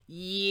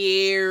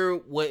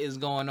What is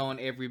going on,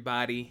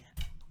 everybody?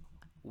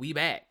 We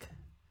back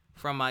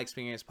from My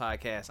Experience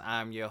Podcast.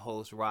 I'm your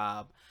host,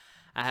 Rob.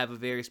 I have a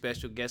very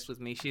special guest with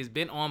me. She's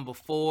been on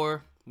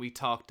before. We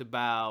talked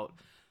about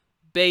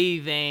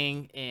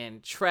bathing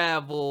and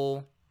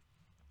travel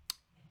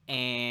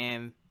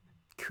and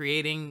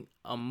creating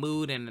a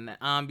mood and an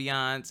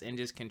ambiance and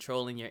just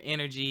controlling your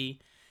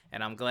energy.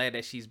 And I'm glad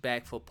that she's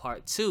back for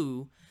part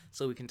 2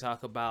 so we can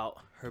talk about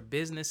her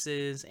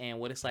businesses and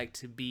what it's like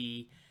to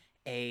be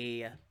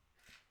a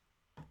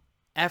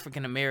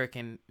African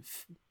American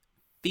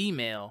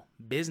female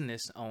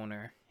business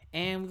owner.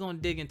 And we're going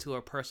to dig into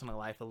her personal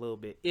life a little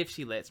bit if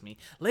she lets me.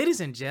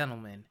 Ladies and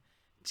gentlemen,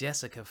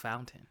 Jessica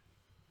Fountain.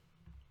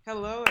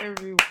 Hello,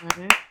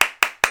 everyone.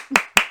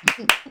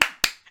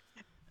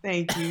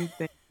 Thank you.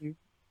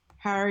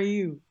 How are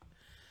you?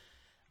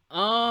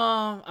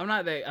 I'm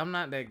not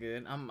that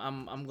good.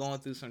 I'm going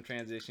through some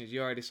transitions.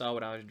 You already saw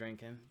what I was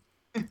drinking.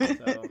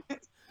 So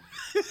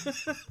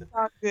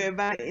All good.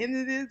 By the end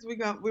of this,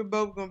 we're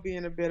both gonna be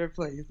in a better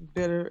place,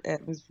 better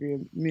atmosphere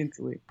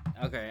mentally.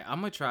 okay, I'm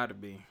gonna try to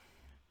be.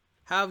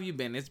 How have you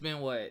been? It's been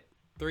what,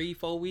 3,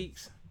 4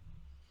 weeks?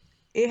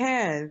 It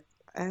has.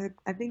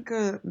 I think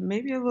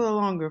maybe a little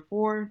longer,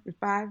 4 to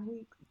 5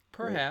 weeks. But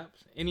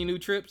Perhaps. Any new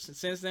trips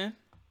since then?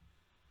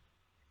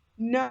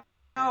 no,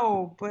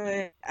 no,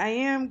 but I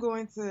am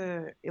going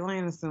to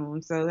Atlanta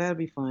soon, so that'll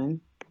be fun.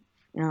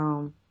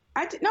 Um,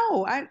 I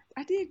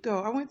did go.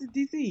 I went to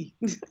DC.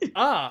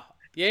 Ah,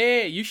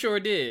 yeah, you sure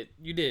did.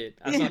 You did.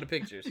 I saw Yeah, the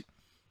pictures.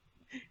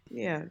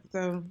 yeah.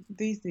 So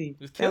DC,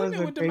 Was that killing was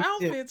it a with them great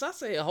trip. outfits. I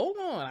said, hold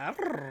on.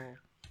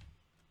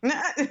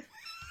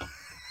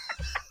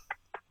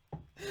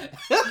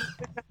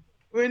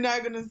 We're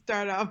not gonna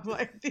start off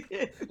like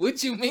this.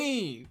 What you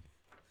mean?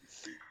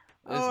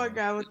 Oh my Listen,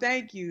 God! Well,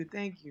 thank you.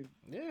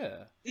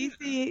 yeah.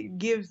 DC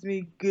gives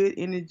me good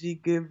energy,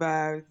 good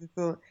vibes.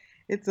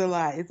 It's a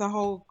lot. It's a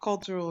whole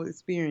cultural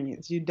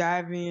experience. You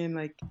dive in,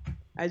 like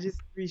I just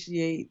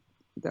appreciate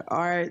the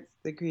arts,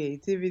 the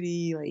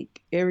creativity,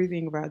 like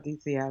everything about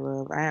DC. I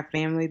love. I have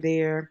family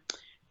there.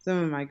 Some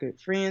of my good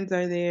friends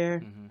are there.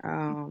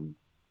 hmm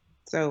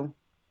So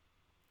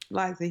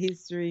lots of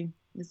history.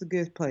 It's a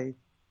good place.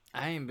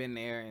 I ain't been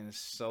there in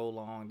so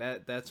long.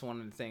 That's one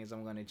of the things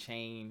I'm gonna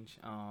change.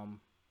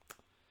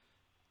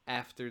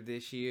 After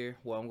this year,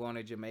 well, I'm going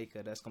to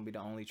Jamaica. That's gonna be the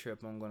only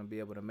trip I'm gonna be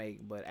able to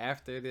make. But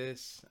after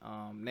this,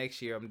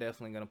 next year, I'm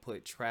definitely gonna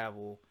put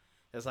travel.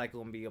 That's like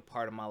gonna be a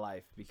part of my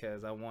life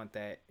because I want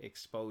that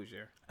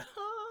exposure.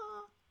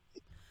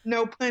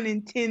 No pun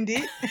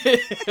intended.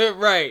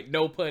 Right,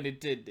 no pun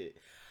intended.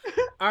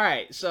 All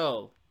right,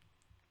 so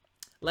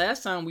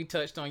last time we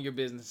touched on your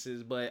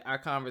businesses, but our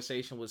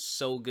conversation was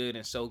so good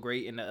and so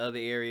great in the other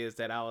areas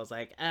that I was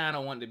like, I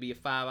don't want it to be a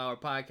 5-hour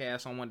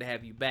podcast. I wanted to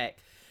have you back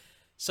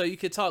so you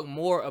could talk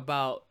more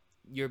about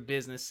your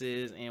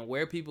businesses and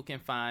where people can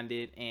find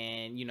it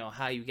and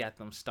how you got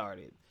them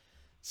started.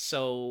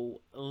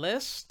 So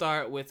let's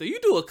start with, you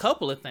do a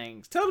couple of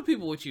things. Tell the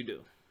people what you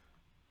do.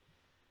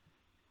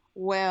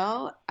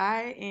 Well,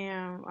 I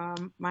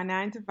am my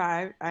 9 to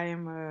 5. I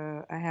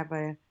have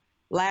a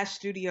lash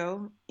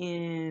studio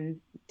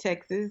in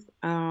Texas,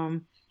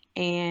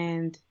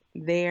 and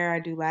there I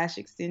do lash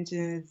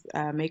extensions,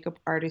 makeup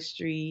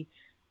artistry,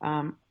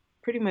 um,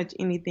 pretty much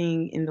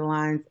anything in the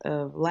lines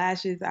of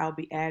lashes. I'll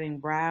be adding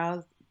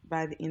brows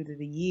by the end of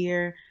the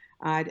year.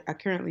 I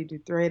currently do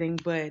threading,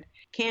 but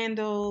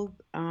candles.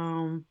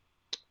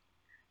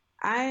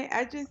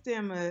 I just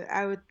am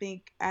I would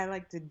think I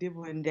like to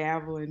dibble and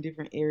dabble in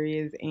different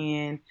areas,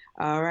 and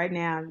right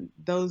now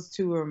those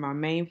two are my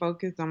main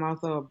focus. I'm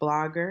also a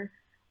blogger,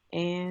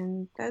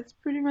 and that's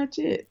pretty much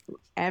it.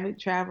 Avid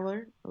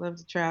traveler, I love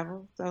to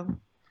travel. So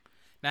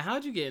Now,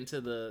 how'd you get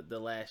into the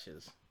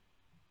lashes?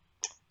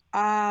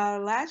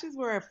 lashes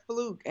were a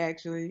fluke,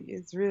 actually.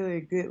 It's really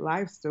a good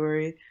life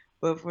story,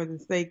 but for the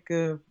sake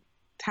of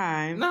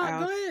time, Nah, go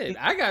I'll ahead.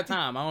 I got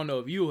time. I don't know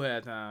if you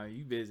have time.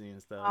 You busy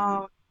and stuff.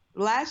 Um,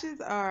 lashes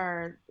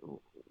are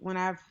when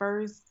I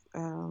first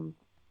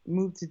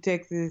moved to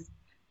Texas,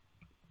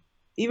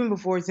 even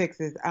before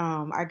Texas,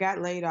 I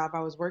got laid off. I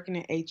was working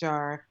in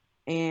HR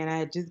and I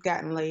had just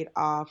gotten laid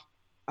off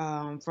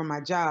from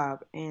my job.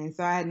 And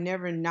so I had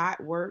never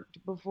not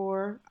worked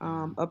before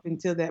Mm-hmm. up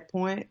until that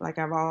point. Like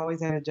I've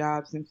always had a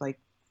job since like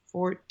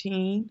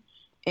 14.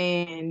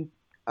 And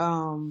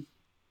um,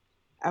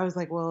 I was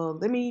like, well,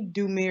 let me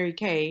do Mary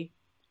Kay.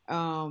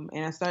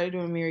 And I started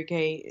doing Mary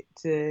Kay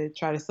to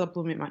try to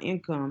supplement my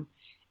income.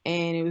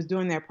 And it was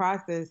during that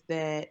process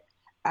that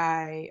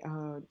I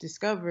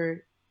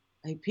discovered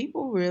like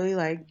people really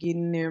like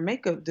getting their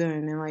makeup done.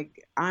 And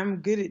like I'm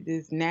good at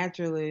this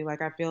naturally.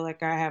 Like I feel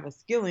like I have a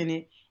skill in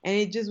it. And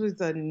it just was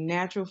a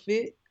natural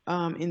fit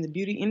in the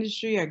beauty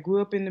industry. I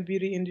grew up in the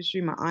beauty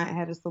industry. My aunt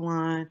had a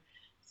salon.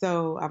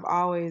 So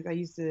I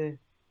used to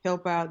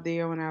help out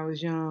there when I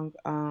was young.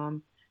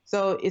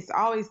 So it's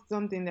always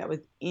something that was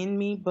in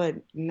me, but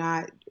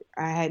not,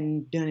 I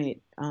hadn't done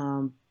it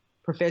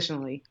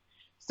professionally.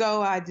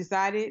 So I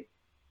decided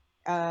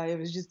it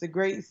was just a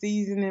great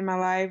season in my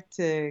life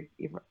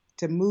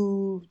to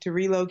move, to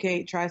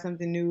relocate, try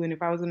something new. And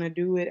if I was gonna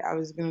do it, I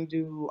was gonna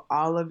do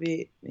all of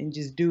it and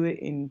just do it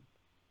and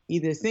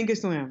either sink or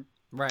swim.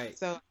 Right.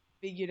 So I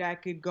figured I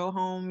could go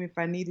home if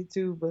I needed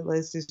to, but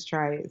let's just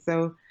try it.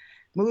 So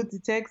moved to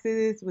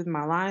Texas with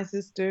my line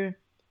sister.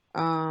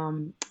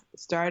 Um,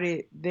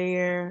 Started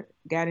there,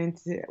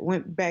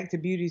 went back to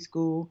beauty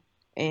school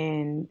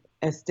and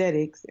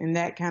aesthetics, and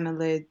that kind of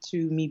led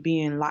to me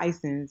being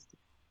licensed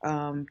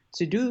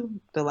to do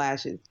the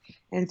lashes.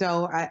 And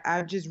so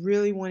I just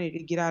really wanted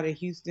to get out of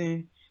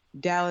Houston.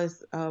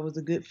 Dallas was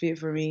a good fit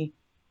for me.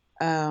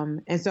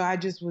 And so I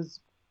just was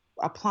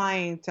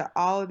applying to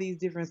all of these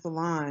different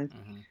salons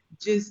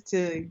just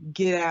to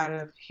get out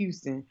of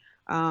Houston.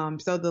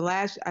 So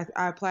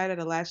I applied at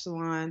a lash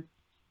salon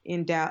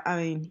in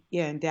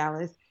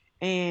Dallas,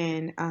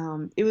 and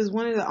it was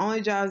one of the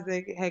only jobs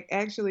that had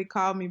actually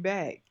called me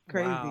back.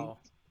 Crazy. Wow.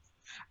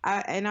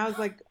 I was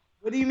like,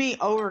 "What do you mean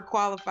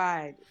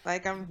overqualified?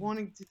 Like I'm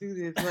wanting to do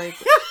this. Like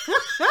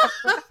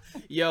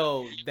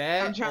Yo, I'm that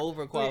trying to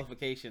do it.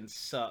 overqualification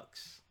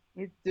sucks.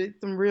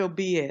 It's some real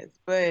BS."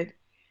 But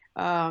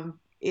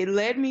it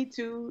led me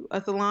to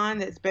a salon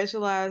that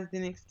specialized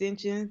in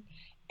extensions.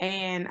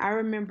 And I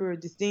remember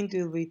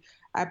distinctively,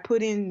 I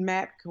put in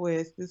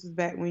MapQuest. This was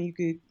back when you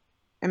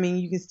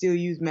can still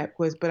use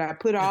MapQuest, but I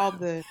put all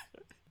the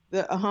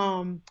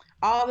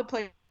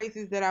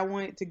places that I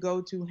wanted to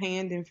go to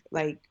hand and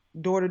like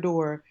door to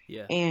door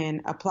Yeah.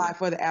 and apply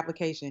for the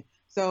application.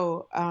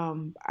 So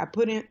I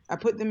put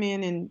them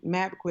in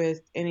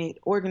MapQuest, and it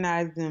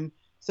organized them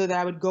so that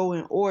I would go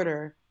in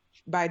order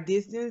by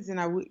distance,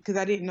 and because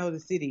I didn't know the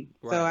city,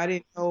 so Right. I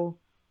didn't know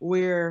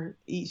where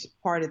each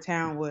part of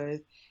town was,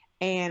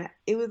 and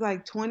it was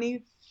like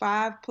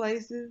 25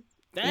 places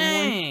in one.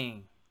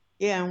 Dang.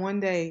 Yeah, in one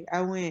day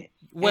I went,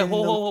 Wait, whoa, and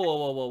whoa, whoa,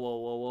 whoa, whoa, whoa,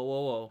 whoa, whoa,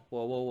 whoa,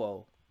 whoa, whoa, whoa,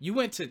 whoa.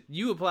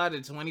 You applied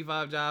to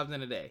 25 jobs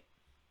in a day.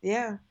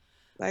 yeah,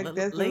 like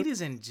that's a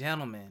Ladies and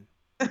gentlemen,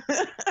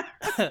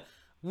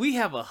 we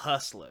have a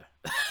hustler.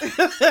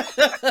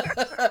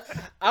 I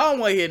don't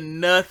want to hear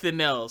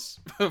nothing else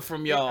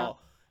from yeah. y'all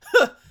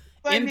in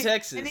Funny, and then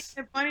Texas.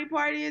 the funny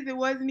part is it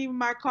wasn't even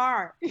my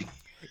car.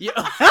 Yeah.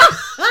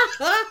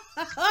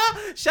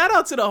 Shout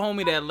out to the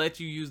homie that let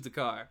you use the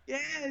car.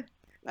 Yes,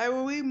 like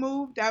when we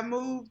moved, I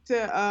moved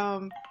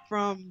to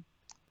from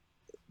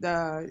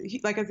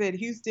like I said,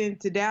 Houston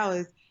to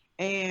Dallas,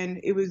 and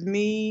it was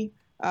me,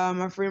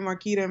 my friend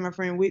Marquita, and my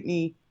friend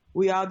Whitney.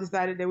 We all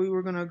decided that we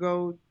were gonna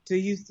go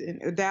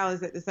to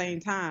Dallas at the same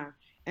time,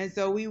 and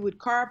so we would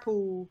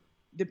carpool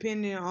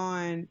depending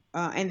on,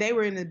 and they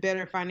were in a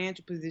better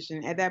financial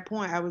position at that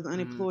point. I was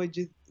unemployed,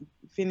 just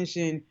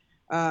finishing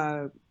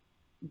uh,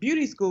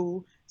 beauty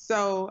school,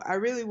 so I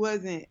really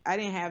wasn't. I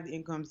didn't have the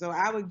income, so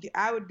I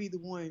would be the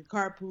one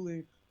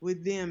carpooling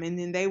with them, and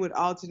then they would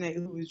alternate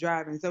who was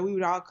driving. So we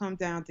would all come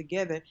down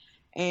together,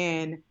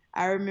 and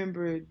I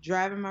remember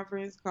driving my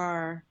friend's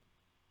car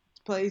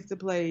place to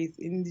place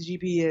in the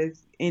GPS,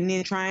 and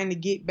then trying to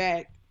get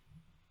back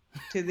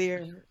to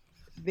their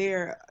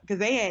because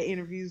they had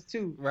interviews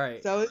too.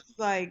 Right. So it's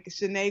like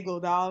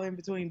finagled all in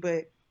between.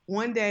 But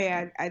one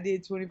day I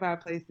did 25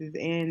 places,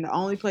 and the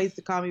only place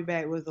to call me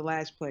back was the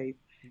last place.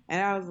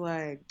 And I was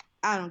like,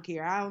 I don't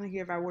care. I don't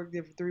care if I work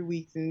there for 3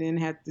 weeks and then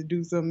have to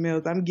do something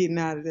else. I'm getting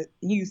out of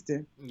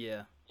Houston.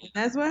 Yeah. And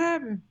that's what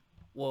happened.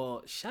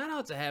 Well, shout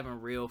out to having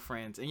real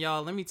friends. And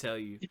y'all, let me tell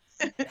you,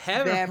 That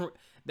having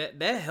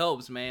that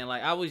helps, man.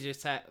 Like I was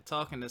just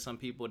talking to some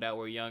people that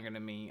were younger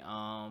than me.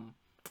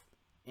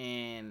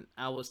 And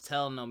I was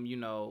telling them,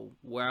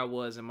 where I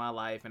was in my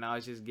life, and I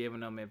was just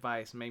giving them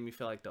advice. It made me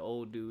feel like the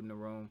old dude in the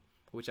room,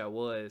 which I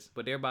was.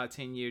 But they're about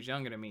 10 years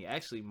younger than me,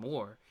 actually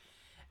more.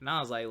 And I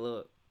was like,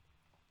 look,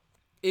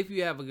 if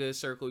you have a good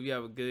circle, you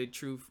have a good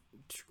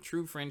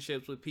true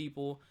friendships with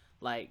people,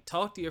 like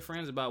talk to your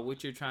friends about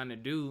what you're trying to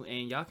do,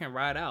 and y'all can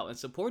ride out and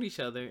support each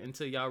other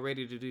until y'all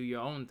ready to do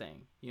your own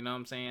thing. You know what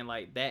I'm saying?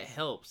 Like that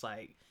helps.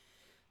 Like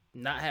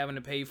not having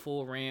to pay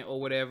full rent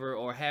or whatever,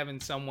 or having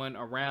someone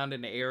around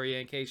in the area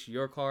in case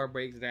your car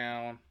breaks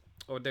down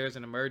or there's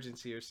an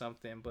emergency or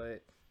something,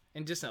 but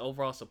and just an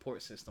overall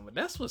support system. But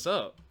that's what's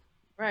up.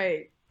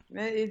 right.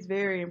 It's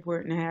very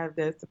important to have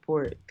that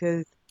support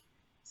because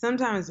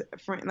sometimes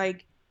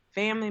like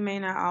family may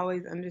not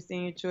always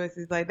understand your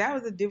choices. Like that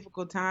was a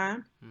difficult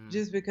time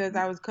just because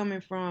I was coming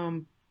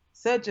from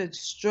such a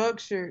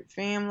structured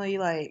family,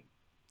 like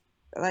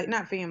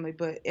not family,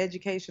 but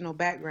educational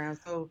background.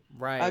 So a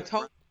Right.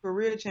 total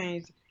career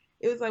change.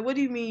 It was like, what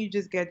do you mean you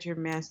just got your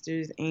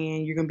master's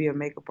and you're gonna be a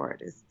makeup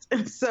artist?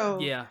 So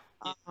Yeah.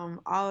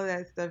 all of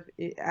that stuff,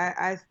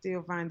 I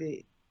still find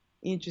it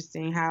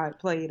interesting how it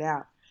played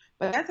out.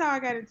 But that's how I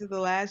got into the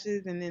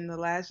lashes, and then the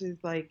lashes,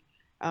 like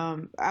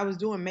I was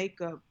doing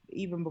makeup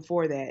even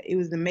before that. It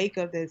was the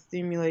makeup that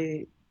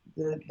stimulated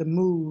the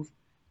move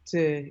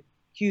to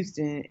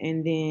Houston,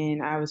 and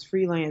then I was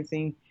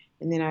freelancing,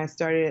 and then I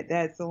started at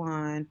that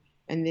salon,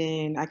 and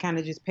then I kind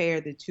of just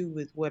paired the two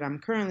with what I'm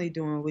currently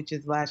doing, which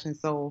is Lash and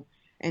Soul,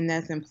 and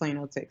that's in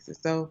Plano, Texas.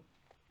 So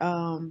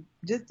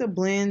just a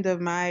blend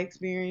of my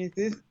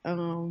experiences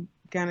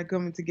kind of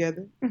coming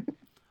together.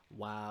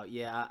 Wow.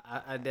 Yeah,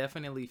 I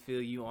definitely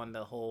feel you on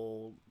the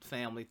whole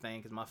family thing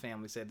because my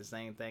family said the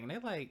same thing. They're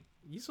like,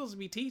 "You supposed to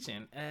be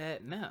teaching?"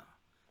 No,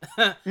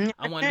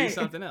 I want to do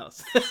something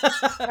else.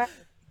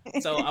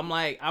 So I'm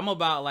like, I'm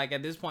about like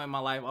at this point in my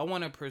life, I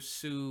want to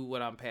pursue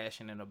what I'm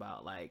passionate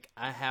about. Like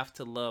I have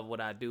to love what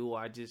I do,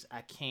 or I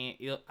can't.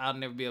 I'll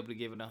never be able to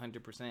give it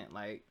 100%.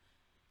 Like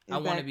I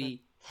want to Exactly.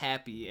 be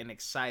happy and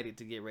excited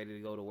to get ready to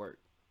go to work.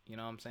 You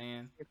know what I'm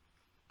saying?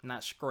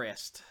 Not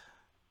stressed.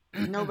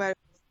 Nobody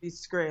wants to be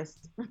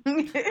stressed.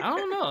 I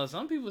don't know.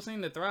 Some people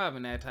seem to thrive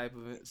in that type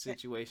of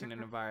situation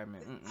and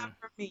environment. Not Mm-mm.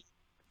 for me.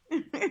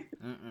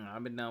 Mm-mm.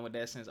 I've been done with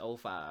that since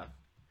 '05.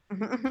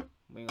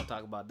 We ain't gonna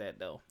talk about that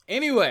though.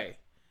 Anyway,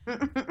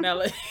 now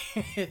all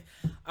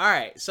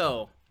right.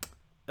 So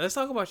let's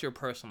talk about your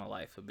personal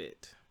life a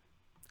bit.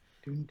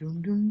 Doom,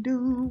 doom, doom,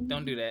 doom.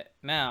 Don't do that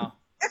now,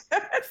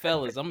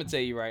 fellas. I'm gonna tell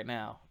you right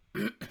now.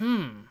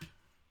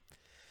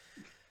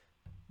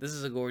 This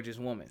is a gorgeous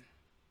woman.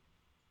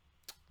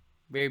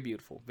 Very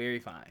beautiful, very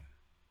fine.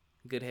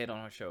 Good head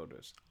on her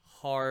shoulders.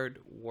 Hard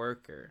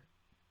worker.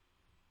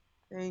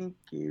 Thank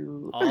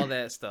you. All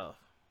that stuff.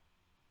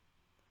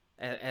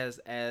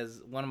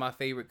 As one of my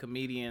favorite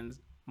comedians,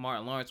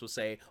 Martin Lawrence, would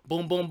say,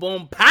 "Boom, boom,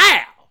 boom,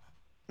 pow."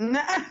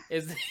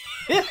 Is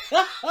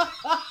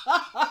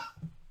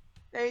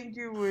Thank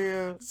you,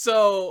 Will.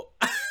 so.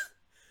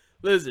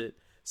 Listen.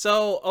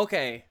 So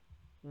okay,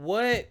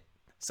 what?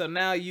 So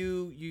now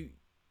you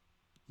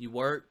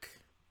work,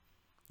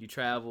 you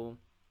travel,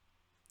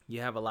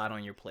 you have a lot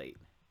on your plate.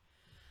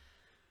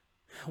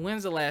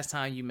 When's the last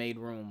time you made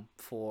room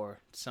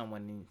for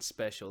someone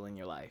special in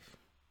your life?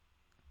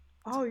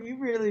 Oh, you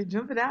really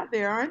jumping out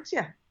there, aren't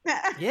you?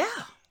 Yeah.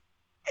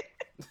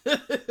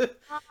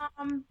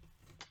 um,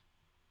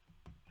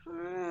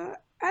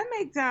 I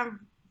make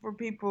time for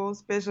people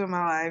special in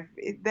my life.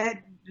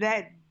 That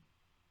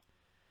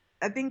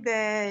I think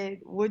that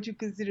what you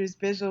consider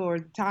special or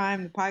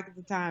the pockets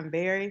of time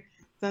vary.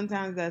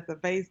 Sometimes that's a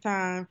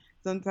FaceTime.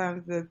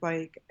 Sometimes that's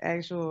like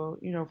actual,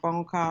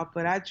 phone call.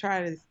 But I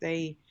try to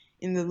stay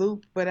in the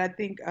loop. But I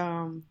think,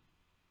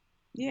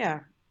 yeah,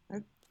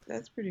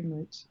 that's pretty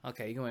much.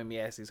 Okay, you gonna make me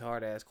ask these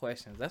hard ass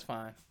questions. That's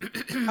fine.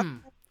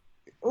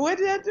 What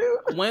did I do?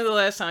 When's the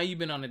last time you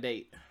been on a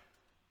date?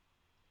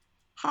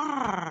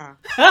 Ha.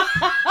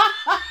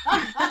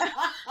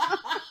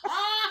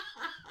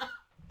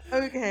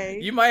 Okay.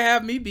 You might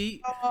have me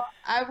beat.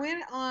 I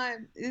went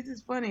on. This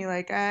is funny.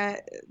 Like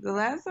the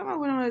last time I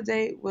went on a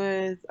date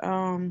was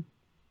I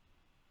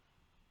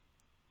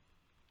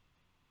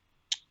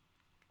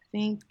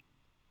think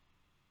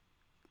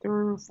 3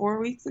 or 4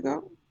 weeks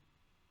ago.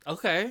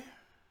 Okay.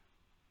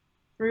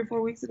 3 or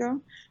 4 weeks ago.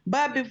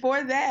 But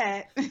before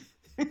that,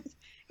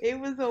 it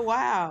was a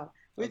while,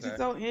 which is Okay.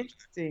 so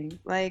interesting.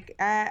 Like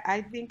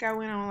I think I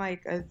went on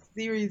like a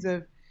series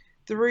of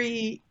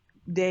 3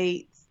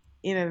 dates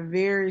in a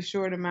very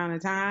short amount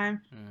of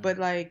time. Mm. But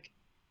like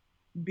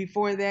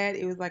before that,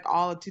 it was like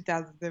all of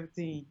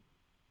 2017.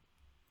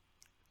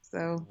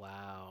 So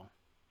Wow.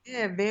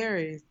 yeah, it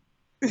varies.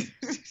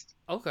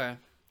 Okay.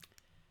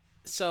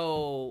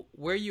 So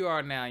where you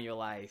are now in your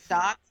life?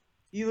 Doc,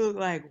 you look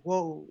like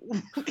whoa.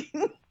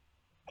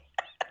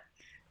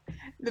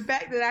 The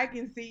fact that I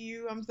can see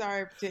you, I'm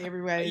sorry to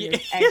everybody Yeah.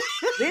 that's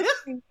actually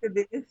listening to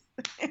this,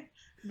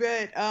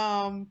 but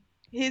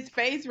his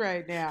face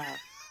right now.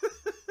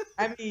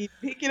 I mean,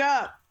 pick it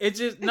up. It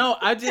just no.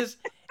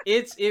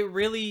 It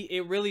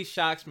really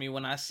shocks me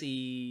when I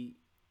see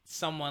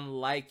someone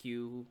like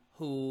you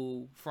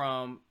who,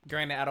 from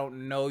granted, I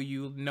don't know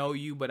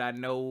you, but I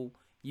know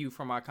you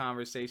from our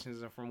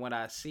conversations and from what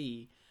I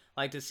see.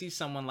 Like to see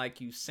someone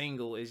like you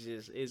single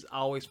is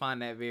always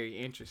find that very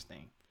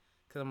interesting.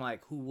 Cause I'm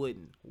like, who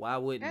wouldn't? Why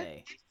wouldn't That's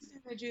they?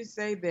 interesting that you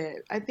say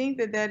that. I think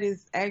that that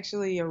is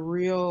actually a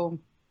real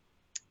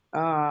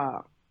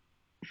uh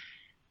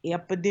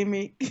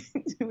epidemic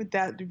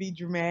without to be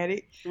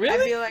dramatic. I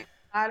Really? feel like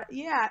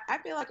yeah, I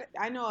feel like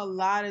I know a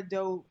lot of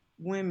dope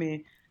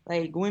women,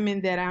 like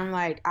women that I'm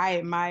like I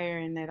admire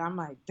and that I'm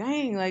like,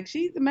 dang, like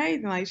she's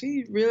amazing. Like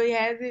she really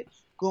has it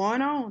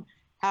going on.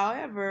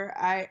 However,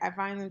 I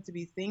find them to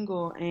be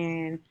single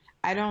and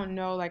I don't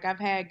know, like I've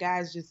had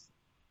guys just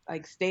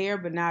like stare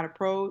but not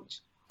approach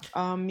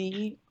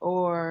me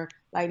or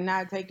like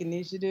not take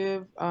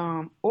initiative.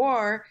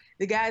 Or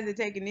the guys that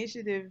take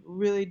initiative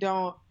really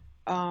don't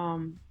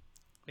um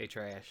They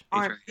trash.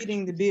 aren't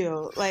fitting the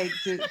bill, like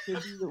to be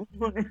the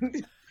one.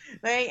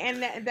 Like,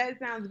 and that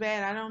sounds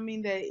bad. I don't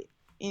mean that in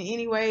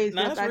any way. It's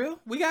No, just that's real.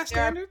 We got there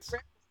are standards.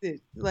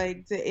 prerequisites,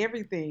 like to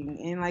everything,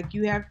 and like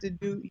you have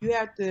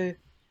to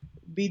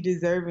be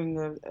deserving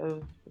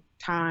of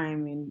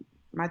time, and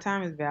my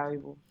time is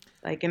valuable.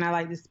 Like, and I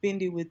like to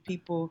spend it with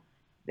people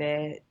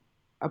that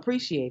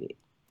appreciate it,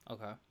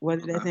 Okay.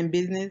 whether that's in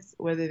business,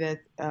 whether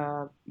that's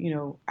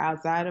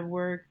outside of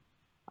work.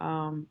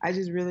 I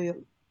just really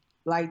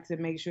like to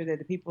make sure that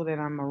the people that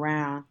I'm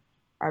around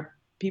are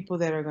people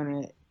that are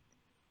going to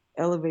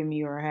elevate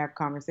me or have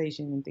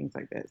conversation and things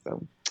like that.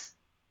 So,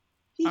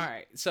 All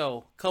right.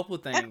 So, couple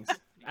things.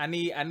 I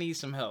need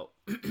some help.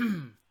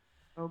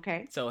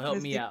 Okay. So help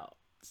Let's me get out.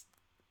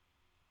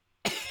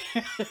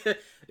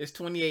 It's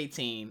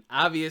 2018.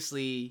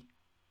 Obviously,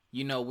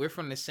 we're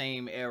from the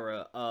same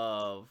era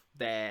of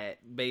that.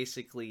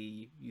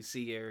 Basically, you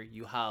see her,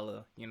 you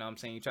holla. You know what I'm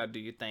saying? You try to do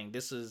your thing.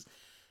 This is,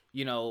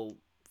 you know,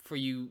 for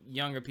you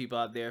younger people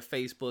out there,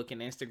 Facebook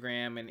and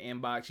Instagram and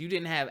inbox, you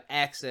didn't have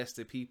access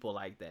to people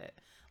like that.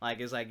 Like,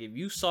 it's like if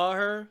you saw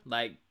her,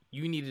 like,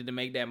 you needed to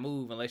make that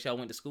move unless y'all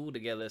went to school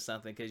together or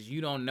something, because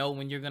you don't know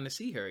when you're going to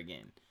see her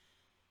again.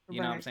 You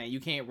know what I'm right. saying? You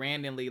can't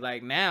randomly,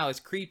 like, now it's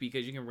creepy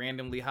because you can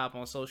randomly hop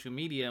on social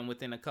media and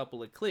within a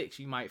couple of clicks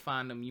you might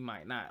find them, you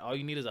might not. All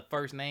you need is a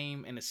first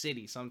name and a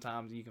city.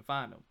 Sometimes you can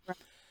find them. Right.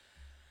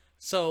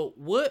 So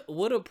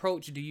what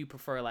approach do you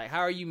prefer? Like, how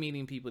are you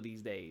meeting people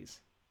these days?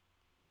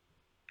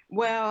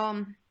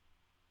 Well,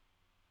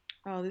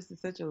 oh, this is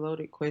such a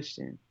loaded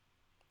question.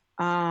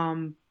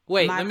 Um,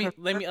 Wait, my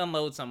let me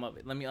unload some of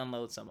it. Let me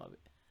unload some of it.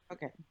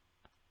 okay.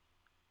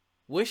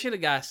 What should a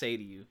guy say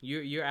to you?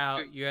 You're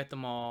out, you're at the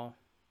mall,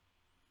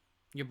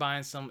 you're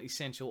buying some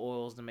essential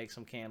oils to make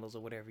some candles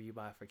or whatever you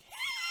buy for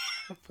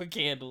for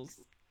candles.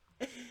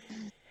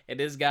 And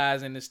this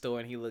guy's in the store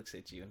and he looks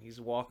at you and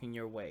he's walking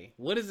your way.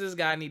 What does this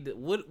guy need to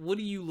what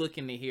are you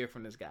looking to hear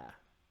from this guy?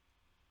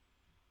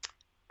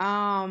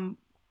 Um,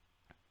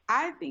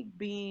 I think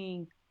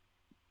being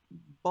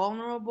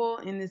vulnerable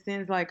in the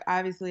sense like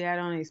obviously I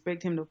don't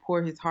expect him to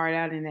pour his heart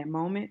out in that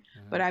moment,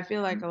 but Mm-hmm. I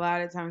feel like a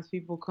lot of times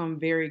people come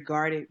very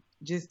guarded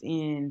just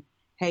in,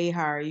 hey,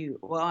 how are you?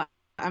 Well,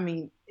 I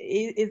mean,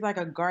 it's like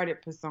a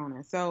guarded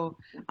persona. So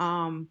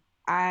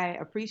I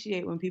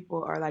appreciate when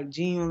people are like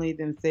genuinely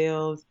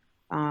themselves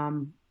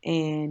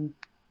and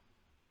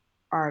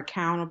are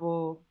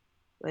accountable.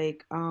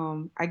 Like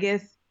I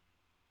guess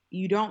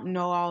you don't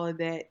know all of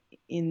that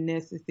in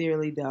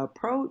necessarily the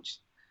approach,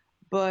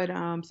 but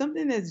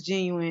something that's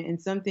genuine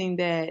and something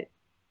that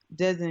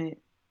doesn't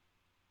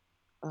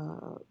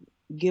uh,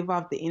 give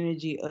off the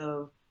energy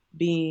of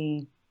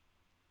being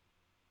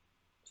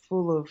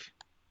full of,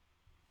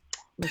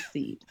 let's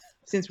see,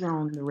 since we're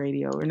on the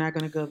radio, we're not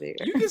going to go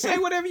You can say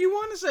there. whatever you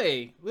want to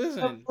say.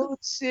 Listen.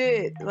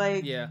 Bullshit.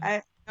 Like,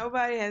 Yeah.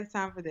 nobody has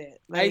time for that. Hey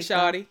Like,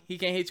 Shawty. He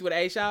can't hit you with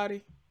a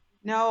Shawty.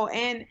 no,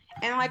 and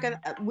like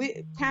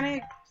we kind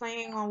of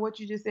playing on what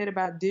you just said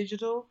about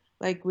digital,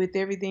 like with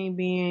everything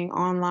being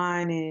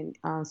online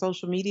and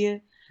social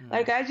media. Mm.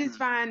 Like I just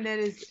find that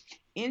it's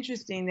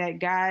interesting that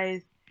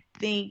guys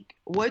think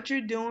what you're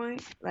doing,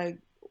 like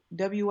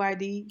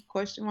WID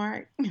question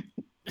mark.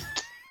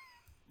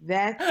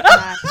 That's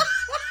not.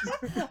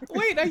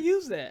 Wait, I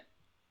use that.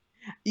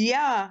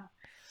 Yeah.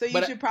 So you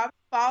But should probably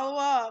follow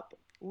up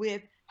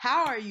with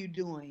how are you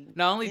doing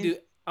no, and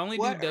I only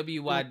do what are you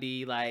doing.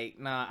 WYD. Like,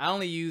 nah, I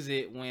only use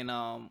it when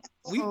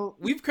So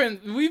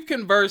we've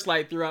conversed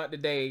like throughout the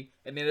day,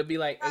 and then it'll be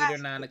like 8 or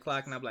 9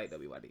 o'clock, and I'm like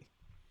WYD.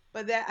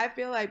 but that I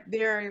feel like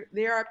there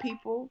are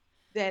people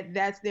that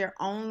that's their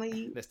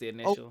only That's the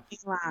initial.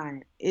 opening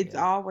line. It's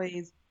Yeah.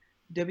 always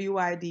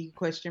WID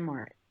question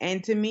mark.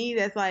 And to me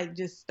that's like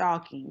just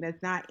stalking.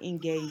 That's not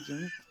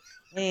engaging.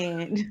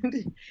 And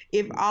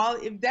if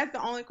that's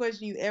the only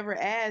question you ever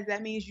ask,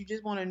 that means you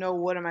just want to know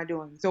what am I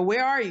doing? So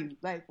where are you?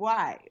 Like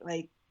why?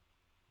 Like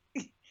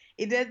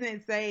it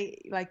doesn't say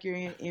like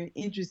you're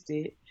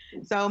interested.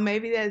 So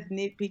maybe that's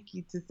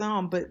nitpicky to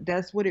some, but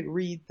that's what it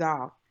reads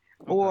off.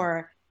 Okay.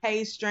 Or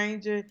hey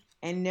stranger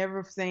and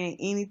never saying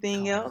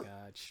anything Oh my else.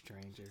 God,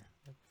 stranger.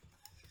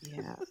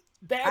 Yeah.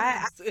 That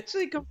I is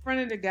actually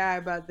confronted a guy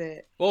about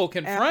that. Whoa, And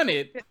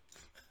confronted.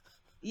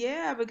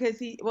 yeah, because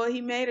he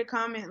made a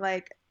comment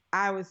like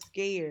I was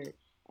scared.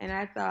 And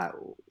I thought,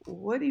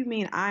 what do you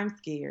mean I'm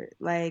scared?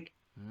 Like,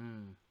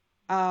 Mm.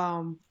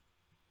 um,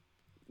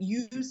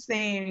 you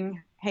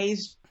saying hey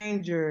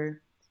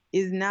stranger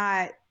is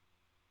not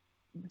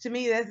to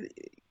me that's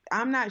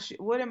I'm not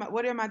what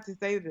am I to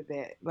say to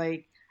that?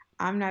 Like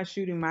I'm not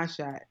shooting my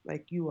shot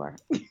like you are.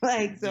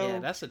 Like Yeah, so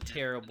that's a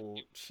terrible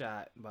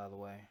shot, by the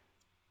way.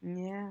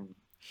 yeah.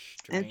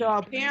 And so Stranger.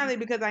 apparently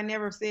because I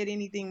never said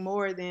anything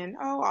more than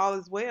oh all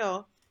is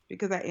well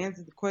because I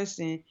answered the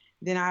question,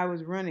 then I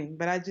was running.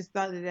 But I just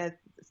thought that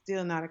that's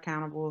still not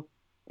accountable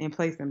and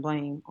placing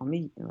blame on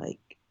me. Like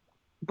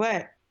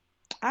but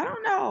I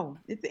don't know.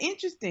 It's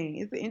interesting.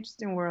 It's an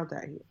interesting world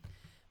out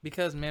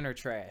Because men are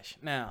trash.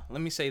 Now,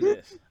 let me say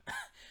this.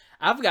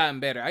 I've gotten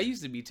better. I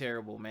used to be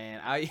terrible,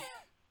 man.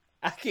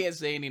 I can't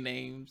say any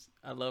names.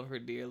 I love her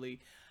dearly,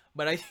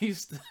 but I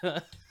used to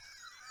here.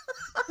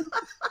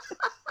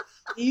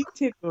 You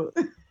tickled.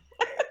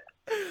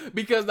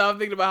 because now I'm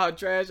thinking about how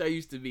trash I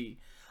used to be.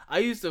 I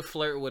used to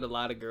flirt with a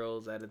lot of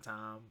girls at a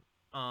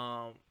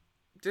time.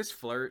 Just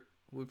flirt.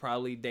 We'd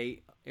probably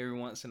date every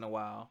once in a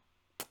while,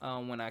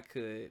 when I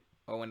could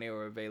or when they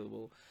were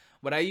available.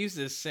 But I used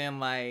to send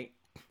like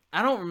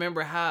I don't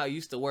remember how it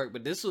used to work,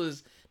 but this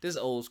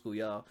old school,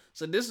 y'all.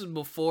 So this was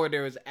before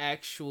there was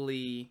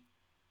actually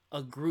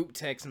a group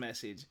text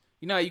message.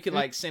 You know how you could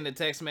like send a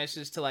text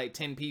message to like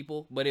 10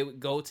 people, but it would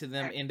go to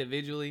them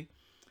individually.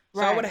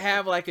 So I would Right.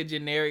 have like a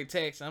generic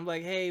text. I'm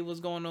like, hey, what's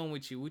going on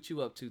with you? What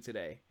you up to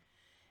today?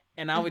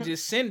 and I would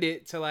just send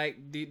it to like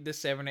the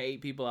 7 or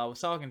 8 people I was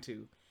talking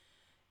to.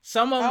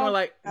 Some of them were Oh,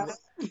 like, God.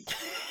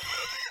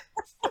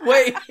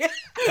 wait,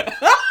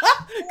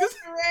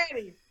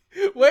 Ready.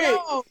 wait,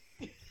 No,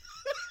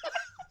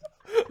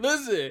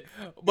 listen,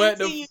 but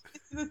continue.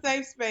 This is a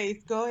safe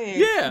space. Go ahead.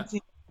 yeah,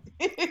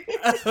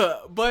 Continue.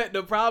 but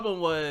the problem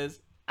was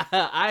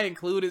I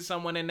included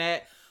someone in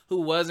that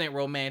who wasn't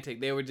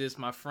romantic. They were just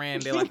my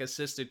friend. They're like a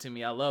sister to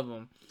me. I love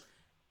them.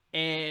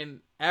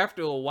 And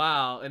after a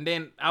while, and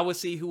then I would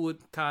see who would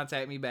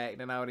contact me back.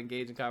 Then I would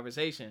engage in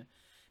conversation.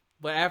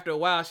 But after a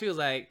while, she was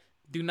like,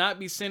 "Do not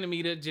be sending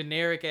me the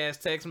generic ass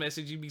text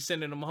message you be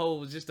sending them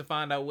hoes just to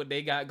find out what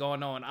they got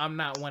going on. I'm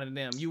not one of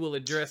them. You will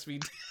address me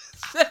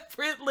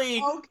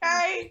separately."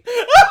 Okay.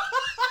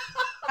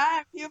 I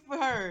am here for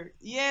her.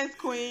 Yes,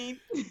 queen.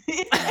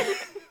 I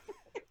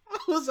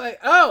was like,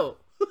 "Oh,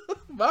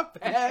 my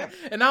bad."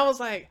 And I was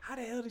like, "How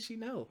the hell did she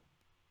know?"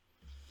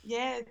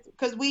 Yes,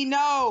 because we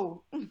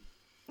know.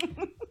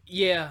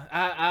 Yeah,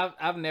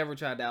 I've never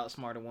tried to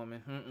outsmart a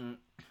woman.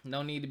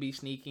 No need to be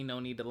sneaky. No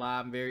need to lie.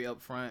 I'm very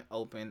upfront,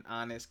 open,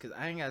 honest. Cause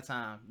I ain't got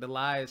time. The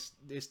lie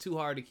it's too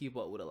hard to keep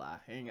up with a lie.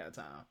 I ain't got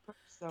time.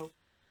 So,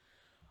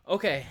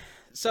 Okay,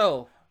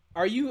 so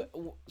are you?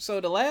 So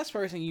the last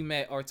person you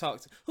met or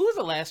talked to, who was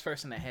the last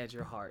person that had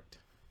your heart?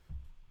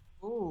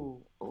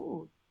 ooh.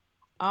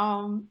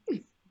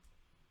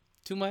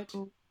 Too much?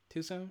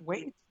 Too soon?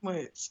 Way too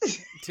much.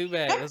 Too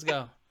bad. Let's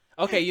go.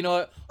 Okay, you know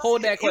what?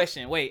 Hold that It-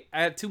 question. Wait,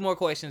 I have 2 more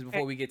questions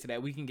before we get to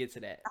that. We can get to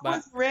that. I But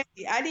was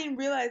ready. I didn't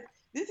realize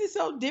this is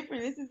so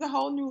different. This is a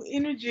whole new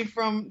energy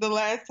from the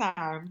last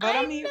time. But I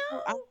I'm here.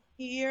 I'm know.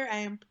 here. I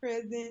am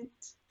present.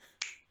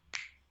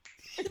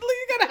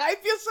 You gotta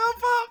hype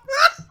yourself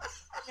up.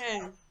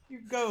 Yes,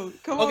 you go.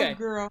 Come Okay. on,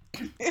 girl.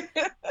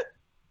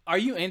 Are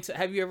you into?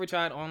 Have you ever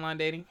tried online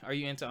dating? Are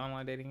you into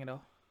online dating at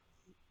all?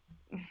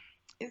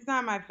 It's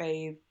not my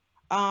fave.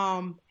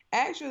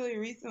 Actually,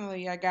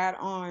 recently I got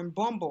on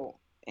Bumble,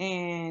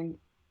 and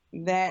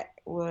that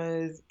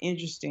was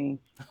interesting.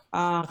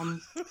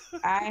 Um,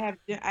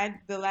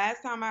 the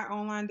last time I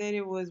online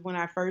dated was when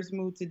I first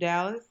moved to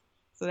Dallas,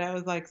 so that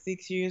was like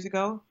 6 years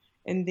ago,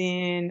 and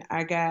then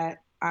I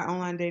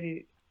online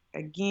dated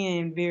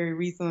again very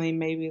recently,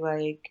 maybe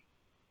like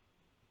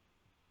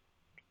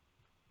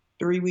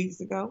 3 weeks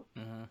ago.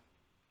 Mm-hmm.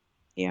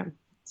 Yeah,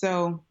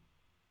 so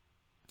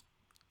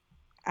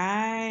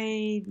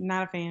I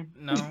not a fan.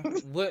 No.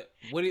 What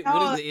is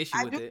No, the issue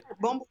I with do it? like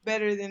Bumble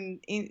better than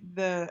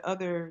the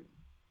other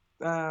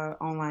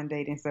online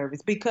dating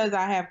service because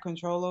I have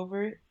control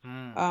over it.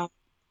 Mm. Um,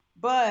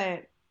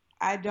 but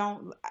I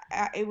don't.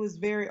 It was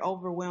very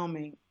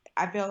overwhelming.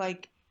 I felt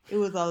like it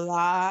was a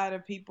lot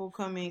of people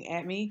coming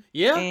at me,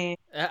 Yeah, and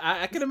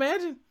I can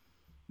imagine.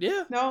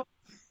 Yeah. no,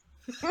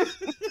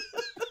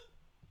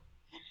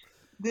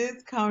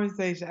 this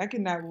conversation I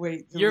cannot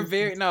wait to You're listen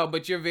very to. no,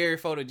 but you're very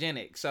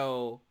photogenic.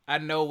 So I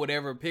know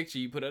whatever picture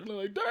you put up, I'm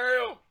like,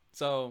 damn.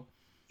 So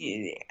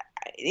It,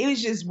 it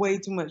was just way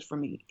too much for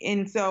me,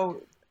 and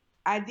so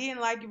I didn't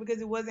like it because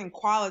it wasn't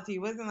quality. It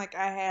wasn't like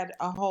I had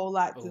a whole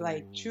lot to oh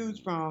like choose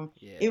from.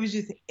 yeah. It was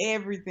just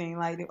everything.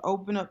 Like they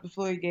opened up the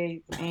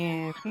floodgates,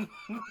 and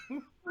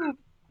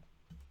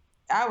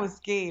I was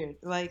scared.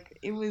 Like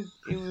it was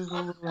a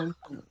little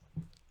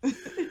intense.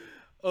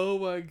 Oh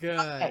my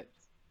god.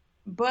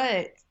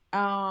 But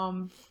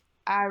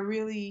I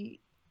really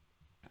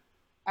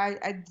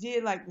I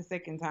did like the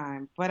second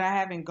time, but I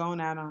haven't gone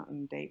out on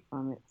a date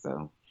from it.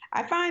 So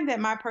I find that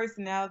my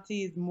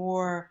personality is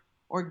more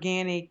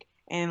organic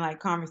and like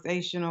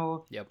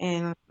conversational Yep.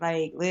 and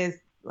like less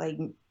like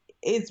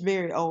it's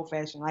very old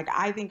fashioned. Like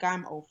I think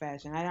I'm old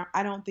fashioned.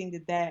 I don't think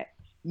that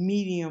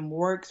medium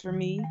works for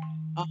me.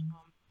 Um,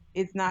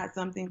 it's not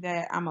something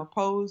that I'm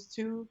opposed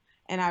to,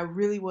 and I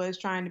really was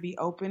trying to be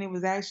open. It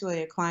was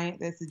actually a client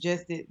that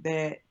suggested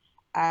that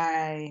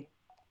I,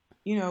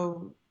 you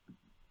know,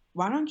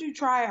 why don't you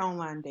try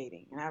online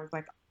dating? And I was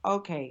like,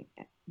 okay,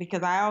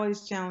 because I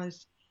always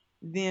challenge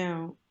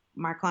them,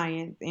 my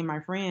clients and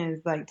my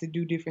friends, like to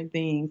do different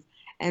things.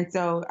 And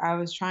so I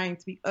was trying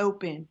to be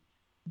open,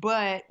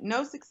 but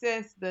no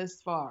success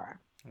thus far.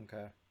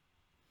 Okay.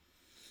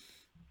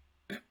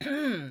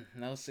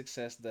 No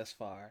success thus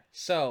far.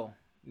 So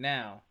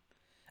now,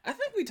 I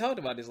think we talked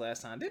about this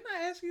last time. Didn't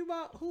I ask you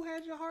about who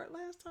had your heart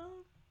last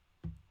time?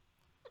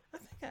 I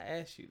think I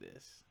asked you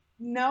this.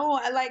 No,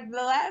 like the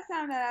last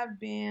time that I've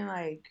been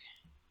like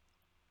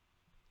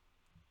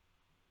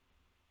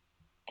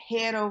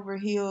head over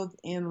heels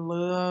in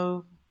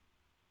love,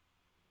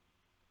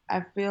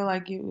 I feel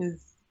like it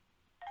was.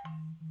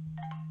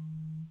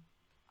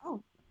 Oh,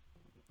 I'm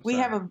we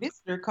have sorry. a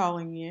visitor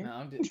calling in. No,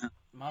 I'm just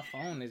my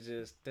phone is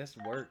just that's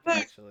work Look,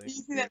 actually. you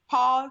see that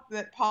pause,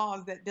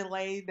 that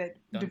delay, that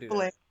Don't do that.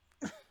 deflect.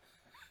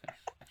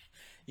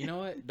 You know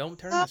what? Don't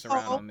turn this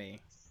around So, on me.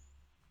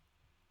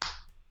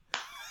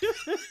 so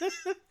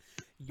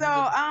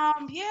You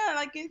would yeah,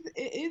 like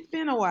it's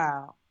been a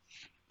while.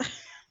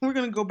 We're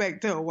gonna go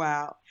back to a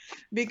while.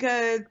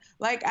 because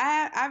like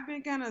I've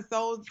been kind of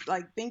so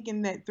like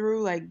thinking that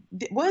through. Like,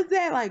 was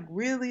that like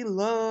really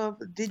love?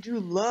 Did you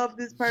love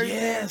this person,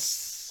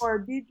 Yes. or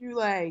did you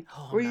like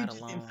Oh, were I'm you not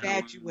just alone.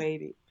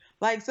 infatuated?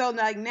 Like, so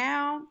like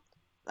now,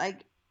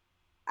 like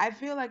I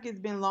feel like it's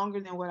been longer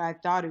than what I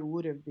thought it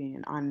would have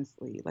been.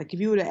 Honestly, like if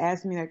you would have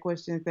asked me that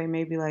question, say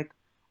maybe like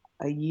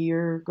a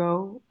year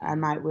ago, I Mm.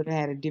 might would have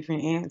had a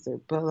different answer.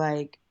 But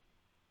like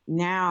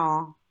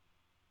now,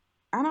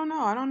 I don't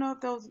know. I don't know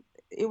if those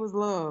it was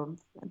love.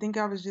 I think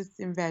I was just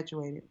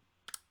infatuated.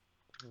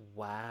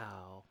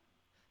 Wow.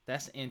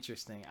 That's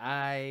interesting.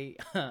 I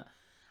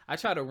I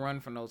try to run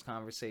from those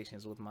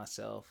conversations with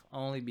myself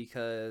only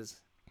because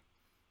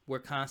we're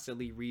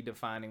constantly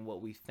redefining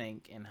what we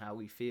think and how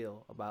we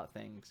feel about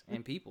things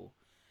and people.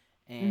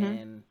 Hmm.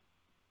 And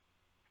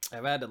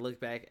I've had to look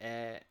back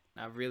at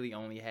I've really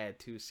only had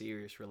two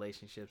serious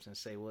relationships and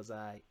say was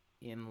I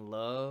in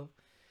love?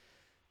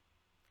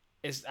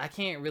 It's I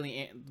can't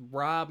really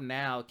Rob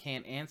now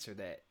can't answer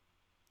that.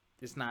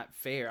 It's not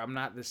fair. I'm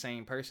not the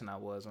same person I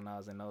was when I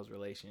was in those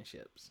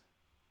relationships.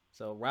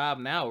 So Rob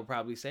now would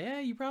probably say,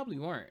 "Hey, you probably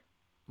weren't."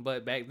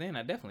 But back then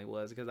I definitely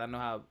was because I know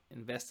how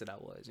invested I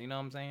was. You know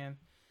what I'm saying?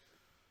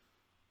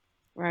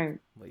 Right.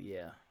 But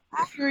yeah.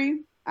 I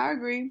agree. I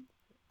agree.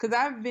 Cause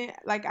I've been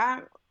like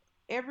I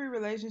every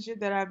relationship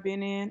that I've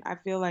been in, I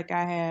feel like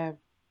I have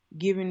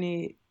given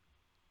it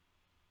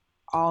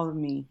all of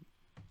me.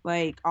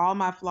 Like all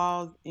my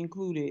flaws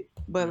included,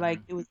 but like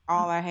Mhm. it was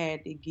all I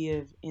had to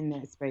give in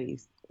that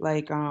space.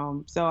 Like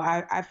so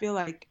I feel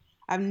like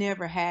I've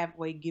never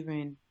halfway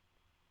given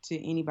to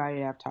anybody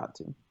that I've talked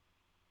to.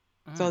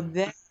 So Mm.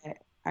 that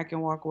I can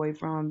walk away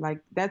from.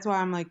 Like that's why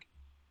I'm like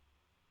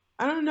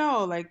I don't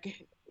know,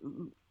 like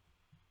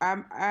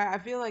I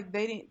feel like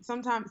they didn't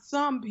sometimes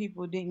some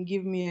people didn't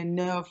give me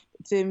enough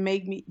to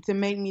make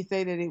me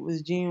say that it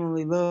was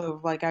genuinely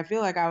love. Like I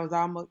feel like I was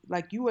almost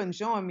like you wasn't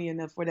showing me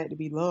enough for that to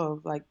be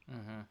love. Like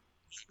Mhm.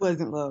 it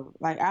wasn't love.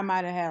 Like I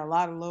might have had a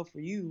lot of love for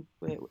you,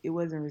 but it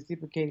wasn't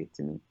reciprocated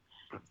to me.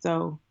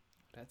 So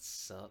That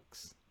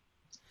sucks.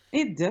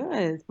 it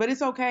does, but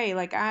it's okay.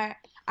 Like I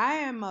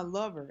am a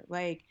lover.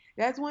 Like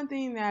that's one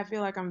thing that I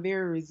feel like I'm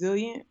very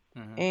resilient,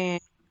 Mhm.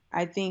 and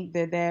I think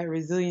that that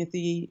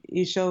resiliency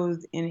it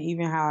shows in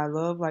even how I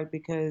love. Like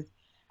because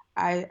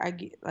I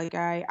get like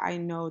I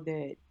know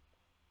that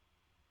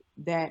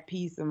that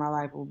piece of my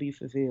life will be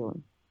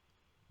fulfilled.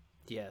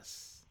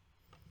 Yes.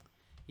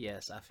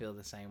 Yes, I feel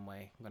the same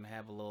way. I'm gonna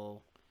have a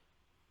little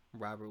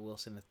Robert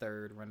Wilson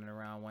III running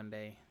around one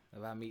day.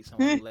 If I meet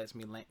someone who Tell lets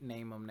me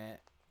name him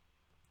that,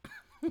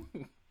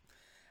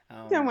 I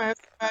don't know. me if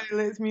somebody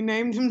lets me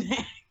name them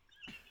that.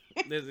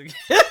 There's a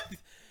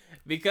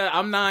because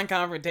I'm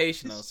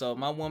non-confrontational. So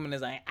my woman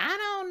is like, I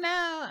don't know.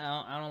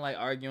 I don't like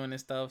arguing and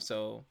stuff.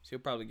 So she'll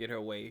probably get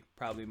her way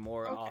probably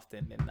more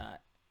often than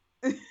not.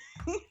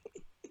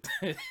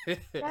 Okay.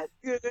 That's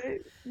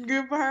good.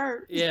 Good for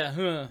her. Yeah,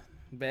 huh.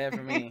 Bad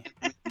for me.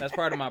 That's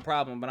part of my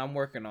problem, but I'm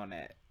working on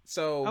that.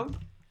 So, Okay.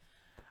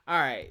 all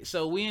right.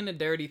 So we in the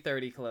Dirty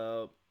 30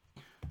 Club.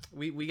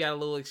 We got a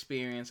little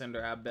experience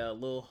under our belt,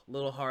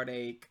 little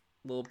heartache,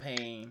 little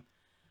pain,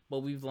 but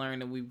we've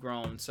learned and we've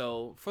grown.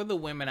 So for the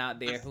women out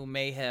there who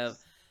may have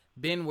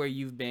been where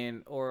you've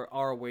been or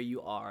are where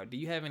you are, do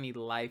you have any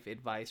life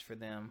advice for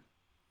them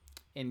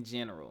in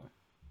general?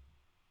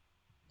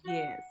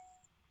 Yes.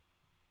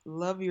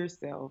 Love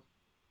yourself.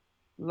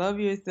 Love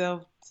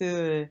yourself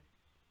to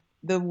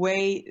the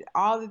way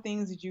all the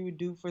things that you would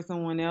do for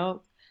someone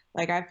else.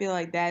 Like I feel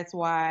like that's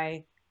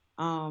why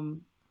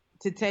um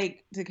to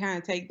kind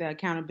of take the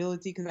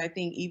accountability because I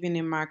think even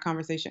in my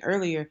conversation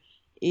earlier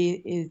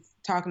it is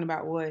talking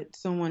about what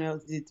someone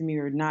else did to me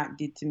or not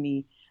did to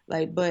me.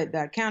 Like but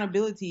the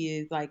accountability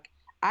is like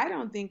I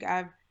don't think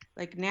I've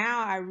like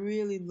now I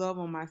really love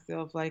on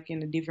myself like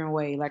in a different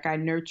way. Like I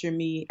nurture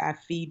me, I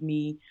feed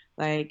me,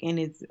 like and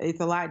it's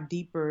a lot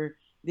deeper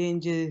than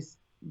just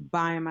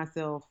buying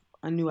myself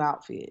a new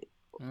outfit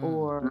Mm,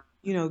 or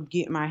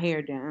get my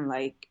hair done.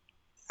 Like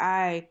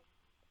I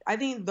I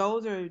think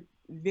those are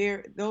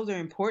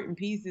important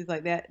pieces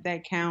like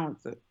that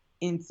counts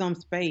in some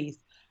space.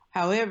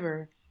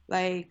 However,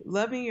 like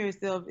loving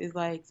yourself is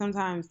like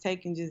sometimes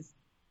taking just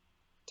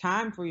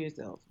time for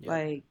yourself. yep.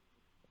 Like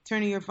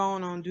turning your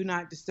phone on do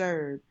not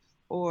disturb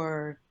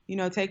or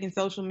taking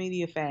social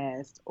media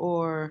fast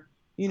or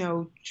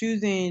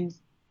choosing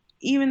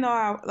even though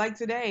I like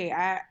today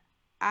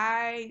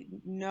I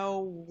know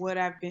what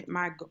I've been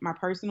my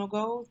personal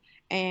goals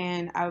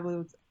and I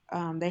was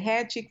they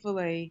had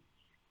Chick-fil-A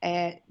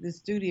at the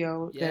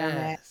studio that I'm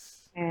at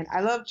Yes. and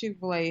I love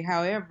Chick-fil-A.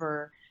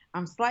 However,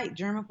 I'm slight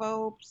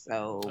germaphobe,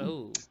 so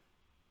Oh.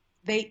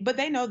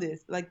 they know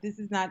this. Like this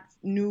is not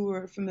new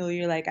or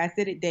familiar. Like I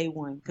said it day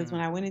one because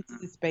when Mm. I went into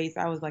this space,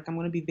 I was like, I'm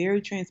going to be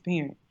very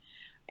transparent,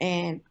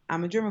 and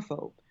I'm a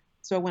germaphobe.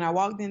 So when I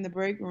walked in the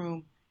break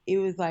room, it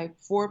was like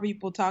four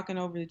people talking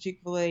over the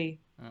Chick-fil-A,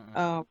 Mm.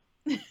 um,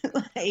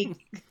 like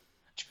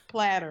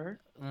platter,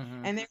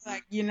 Mm-hmm. and they're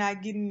like, "You're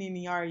not getting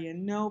any, are you?"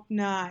 Nope,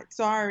 not.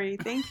 Sorry.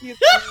 Thank you.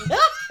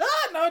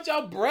 Not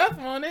your breath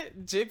on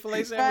it.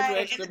 Chick-fil-A sandwich with Right.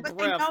 extra But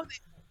they breath. know that.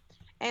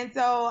 And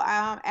so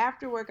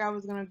after work, I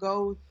was gonna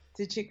go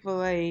to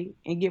Chick-fil-A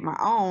and get my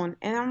own,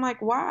 and I'm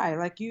like, why?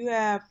 Like you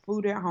have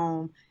food at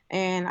home,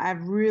 and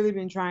I've really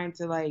been trying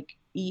to like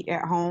eat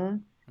at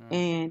home, Mm.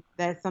 and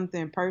that's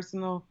something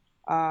personal.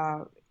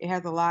 It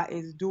has a lot.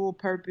 It's dual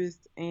purpose,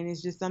 and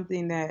it's just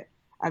something that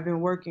I've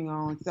been working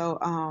on. So,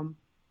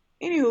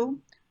 anywho,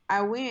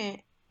 I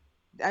went.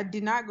 I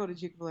did not go to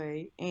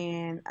Chick-fil-A,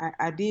 and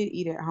I did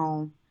eat at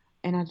home,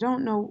 and I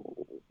don't know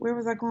where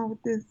was I going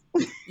with this.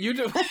 You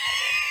do.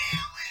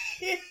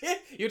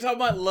 You're talking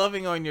about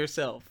loving on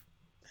yourself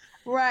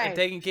and Right.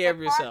 taking care So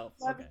of yourself.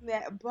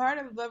 Okay. part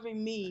of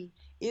loving me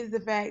is the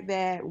fact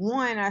that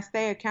one, I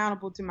stay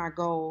accountable to my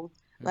goals.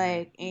 Mm.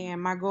 Like,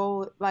 and my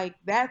goal, like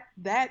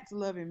that's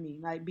loving me,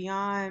 like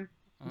beyond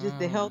just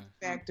the health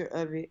Mm. factor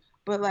of it.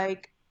 But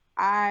like,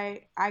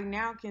 I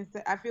now can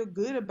say I feel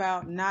good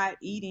about not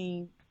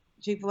eating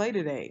Chick-fil-A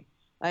today.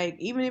 Like,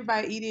 even if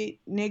I eat it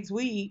next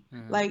week,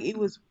 Mm. like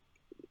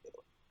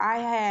I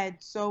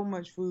had so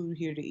much food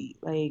here to eat.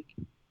 Like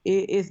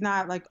it's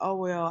not like, oh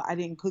well, I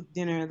didn't cook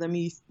dinner. Let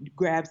me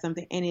grab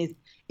something, and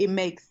it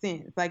makes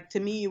sense. Like to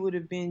me, it would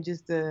have been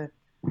just a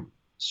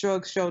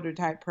shrug shoulder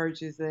type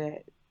purchase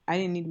that I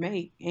didn't need to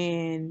make,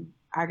 and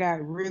I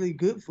got really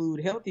good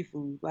food, healthy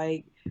food.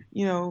 Like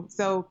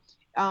so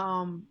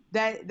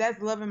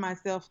that's loving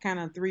myself kind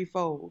of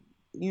threefold.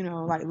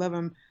 Like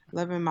loving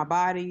my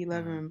body, Mm.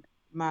 loving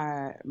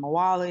my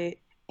wallet,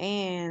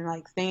 and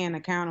like staying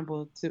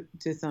accountable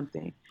to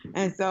something.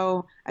 And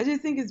so I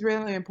just think it's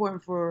really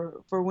important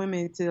for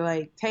women to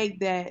like take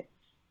that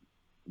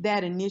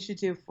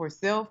initiative for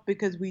self,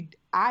 because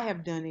I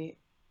have done it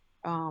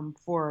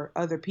for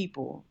other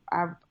people.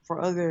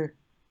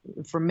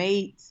 For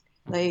mates,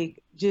 Mm.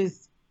 like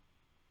just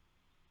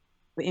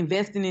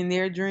investing in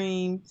their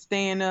dream,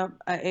 staying up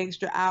an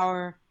extra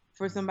hour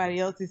for Mm. somebody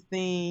else's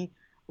thing.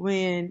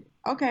 When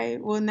okay,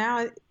 well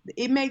now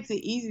it makes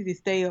it easy to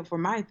stay up for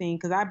my thing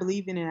because I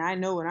believe in it. And I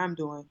know what I'm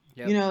doing.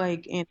 Yep.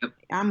 Like, and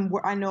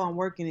I know I'm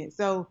working it.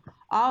 So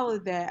all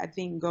of that I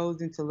think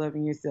goes into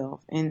loving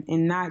yourself, and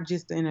not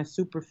just in a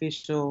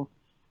superficial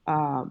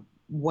uh,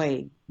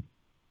 way.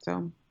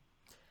 So.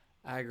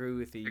 I agree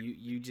with you.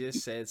 You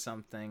just said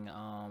something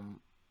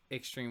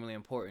extremely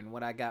important.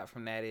 What I got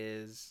from that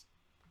is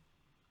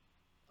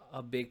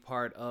a big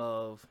part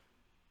of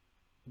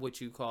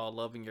what you call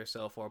loving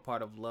yourself, or a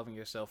part of loving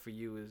yourself for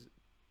you is,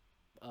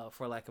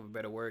 for lack of a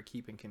better word,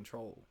 keeping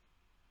control.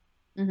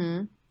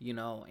 Mhm.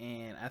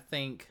 And I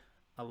think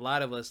a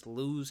lot of us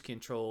lose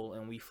control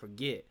and we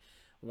forget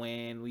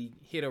when we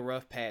hit a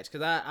rough patch.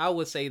 Because I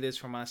would say this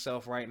for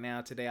myself right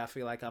now. Today, I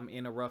feel like I'm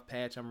in a rough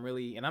patch.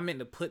 And I meant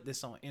to put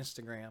this on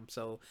Instagram,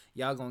 so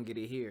y'all gonna get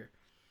it here.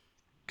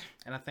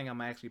 And I think I'm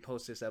gonna actually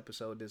post this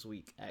episode this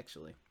week,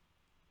 actually.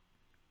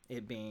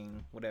 It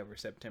being whatever,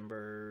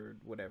 September,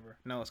 whatever.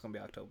 No, it's gonna be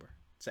October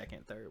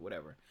 2nd, 3rd,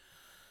 whatever.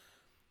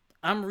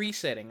 I'm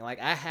resetting. Like,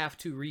 I have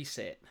to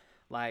reset.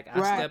 Like, I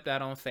Right. stepped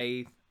out on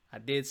faith. I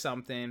did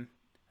something. I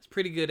was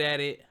pretty good at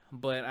it,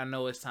 but I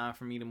know it's time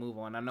for me to move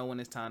on. I know when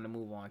it's time to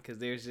move on, because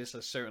there's just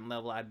a certain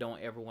level I don't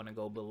ever want to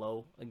go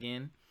below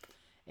again.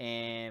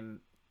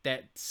 And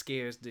that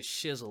scares the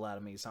shizzle out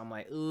of me. So I'm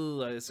like,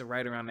 ooh, it's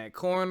right around that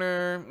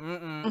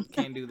corner.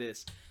 Can't do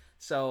this.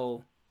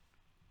 So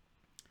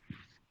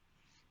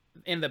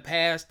in the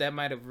past, that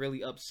might have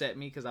really upset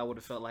me because I would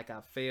have felt like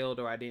I failed,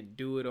 or I didn't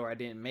do it, or I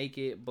didn't make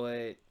it.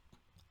 But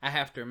I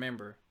have to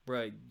remember,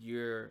 bro,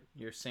 you're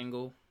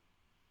single.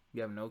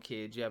 You have no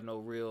kids. You have no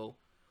real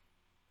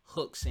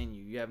hooks in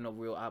you. You have no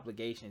real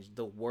obligations.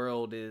 The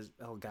world is,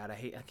 oh God,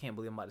 I can't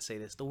believe I'm about to say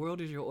this. The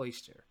world is your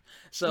oyster.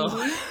 So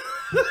Mhm.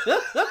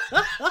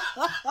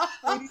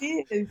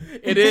 It is.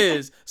 it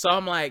is. So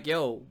I'm like,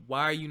 yo,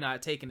 why are you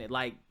not taking it?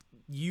 Like,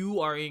 you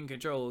are in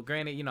control.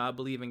 Granted, I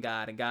believe in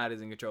God and God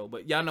is in control,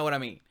 but y'all know what I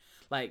mean.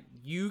 Like,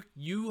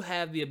 you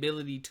have the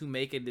ability to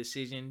make a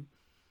decision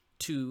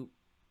to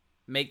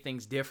make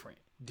things different.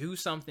 Do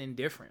something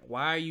different.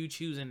 Why are you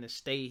choosing to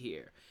stay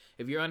here?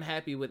 If you're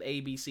unhappy with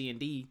A, B, C, and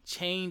D,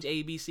 change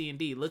A, B, C, and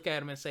D. Look at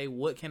them and say,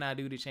 what can I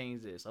do to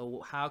change this?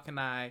 Or how can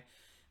I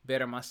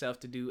better myself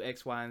to do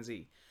X, Y, and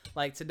Z?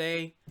 Like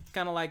today,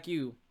 kind of like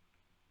you,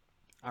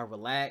 I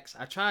relaxed.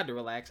 I tried to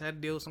relax. I had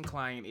to deal with some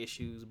client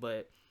issues,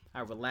 but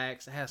I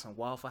relaxed. I had some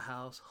Waffle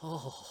House.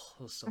 Oh,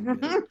 it was so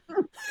good.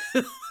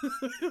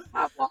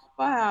 I Waffle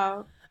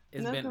House.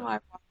 It's Nothing been,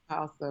 like Waffle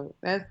House though.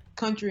 That's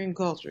country and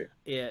culture.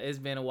 yeah, it's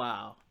been a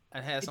while. I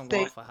had It some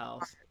stays. Waffle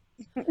House.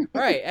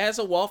 Right, as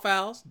a Waffle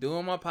House,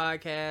 doing my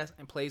podcast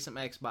and play some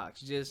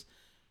Xbox. Just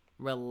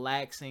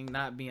relaxing,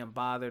 not being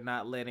bothered,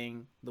 not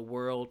letting the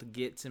world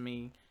get to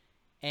me.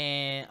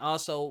 And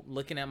also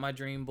looking at my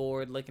dream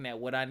board, looking at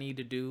what I need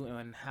to do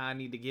and how I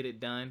need to get it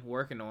done,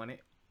 working on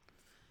it.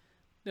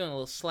 Doing a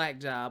little slack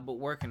job, but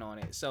working on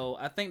it. So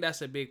I think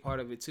that's a big part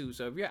of it too.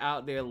 So if you're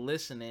out there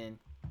listening,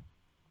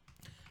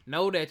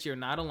 know that you're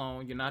not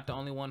alone. You're not the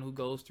only one who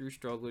goes through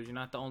struggles. You're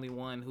not the only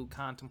one who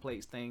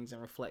contemplates things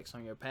and reflects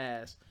on your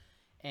past.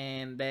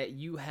 And that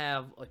you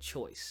have a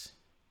choice.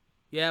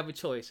 You have a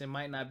choice. It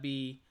might not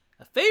be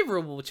a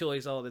favorable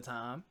choice all the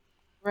time.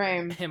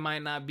 Right. It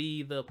might not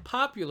be the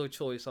popular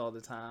choice all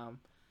the time.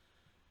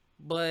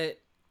 But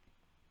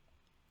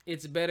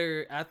it's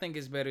better, I think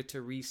it's better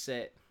to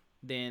reset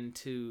than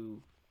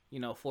to,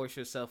 force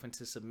yourself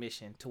into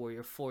submission to where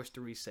you're forced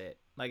to reset.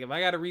 Like, if I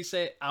got to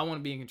reset, I want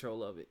to be in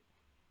control of it.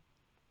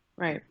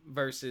 Right.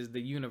 Versus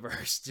the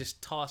universe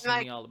just tossing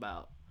Like, me all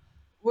about.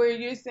 where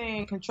you're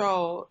saying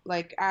control,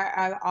 like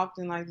I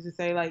often like to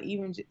say, like,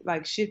 even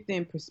like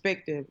shifting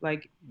perspective.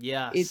 Like, it's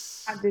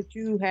Yes. not that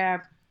you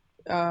have,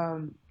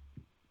 um,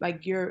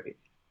 like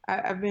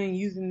I've been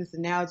using this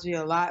analogy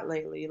a lot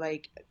lately.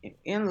 Like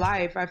in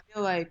life, I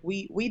feel like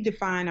we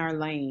define our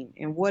lane,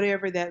 and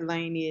whatever that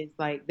lane is,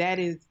 like that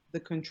is the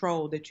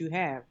control that you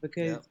have.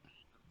 Because Yep.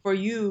 for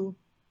you,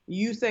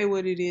 you say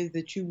what it is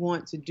that you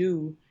want to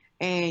do,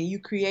 and you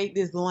create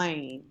this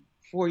lane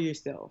for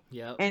yourself.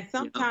 Yep. And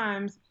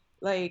sometimes,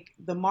 like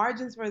the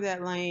margins for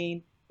that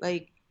lane,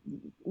 like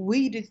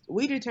we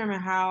determine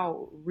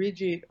how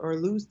rigid or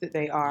loose that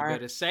they You are,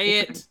 better say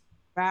it.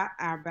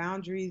 our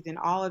boundaries and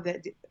all of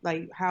that,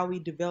 like how we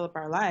develop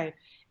our life.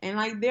 And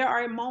like there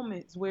are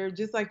moments where,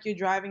 just like you're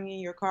driving in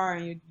your car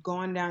and you're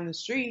going down the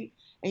street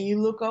and you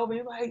look over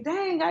and you're like,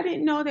 dang, I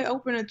didn't know they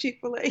opened a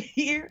Chick-fil-A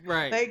here.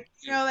 Right. Like,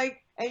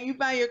 like, and you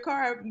find your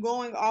car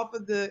going off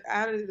of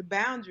out of the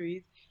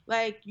boundaries.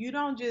 Like, you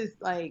don't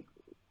just like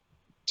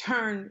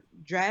turn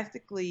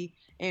drastically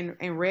and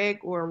red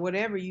or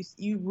whatever. You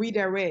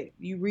redirect.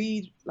 You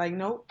read like,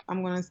 nope,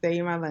 I'm gonna stay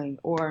in my lane.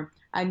 Or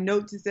I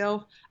note to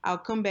self, I'll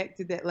come back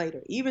to that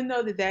later. Even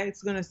though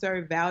that's gonna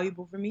serve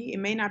valuable for me, it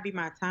may not be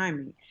my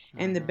timing.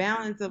 And the Mm-hmm.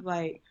 balance of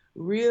like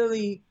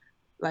really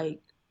like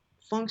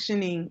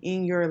functioning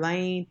in your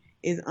lane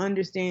is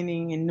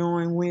understanding and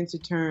knowing when to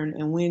turn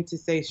and when to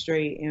stay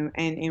straight, and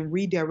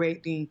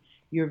redirecting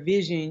your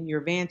vision,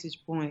 your vantage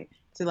point,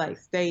 to like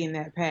stay in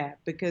that path.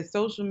 Because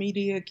social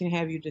media can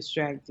have you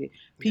distracted,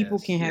 people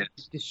Yes. can have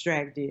you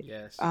distracted,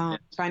 Yes.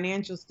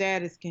 financial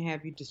status can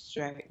have you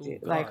distracted.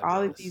 Oh like God,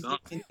 all of yes. these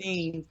different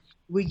things,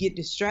 we get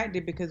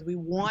distracted because we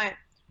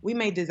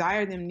may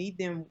desire them, need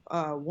them,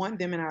 want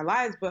them in our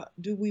lives, but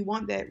do we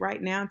want that right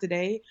now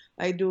today?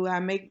 Like, do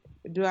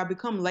I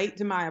become late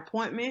to my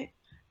appointment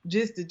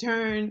just to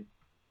turn,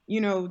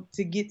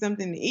 to get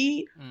something to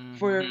eat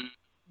for Mm-hmm.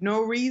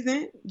 no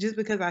reason, just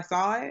because I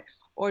saw it?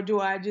 Or do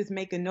I just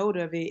make a note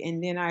of it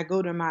and then I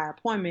go to my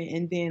appointment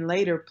and then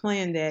later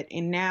plan that,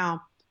 and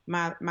now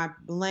my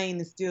lane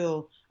is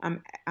still,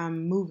 I'm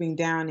moving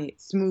down it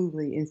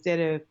smoothly instead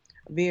of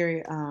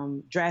very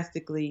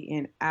drastically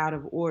and out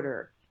of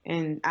order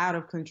and out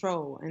of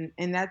control.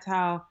 And that's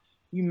how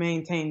you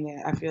maintain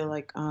that. I feel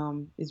like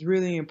it's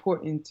really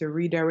important to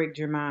redirect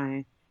your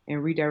mind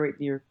and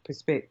redirect your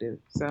perspective.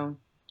 So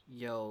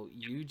Yo,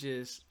 you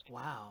just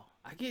wow.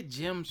 I get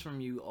gems from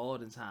you all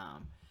the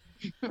time.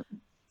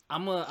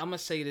 I'm gonna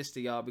say this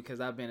to y'all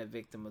because I've been a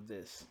victim of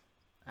this.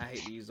 I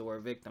hate to use the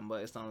word victim,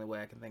 but it's the only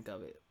way I can think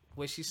of it.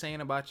 What she's saying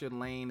about your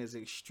lane is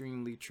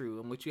extremely true,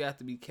 and what you have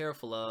to be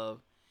careful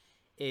of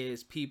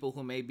is people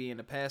who may be in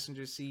the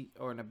passenger seat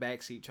or in the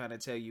back seat trying to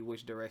tell you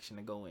which direction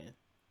to go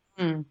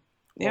in.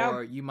 yeah.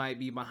 Or you might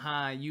be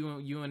behind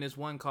you and this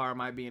one car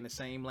might be in the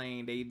same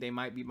lane. They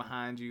might be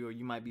behind you, or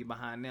you might be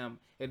behind them.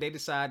 If they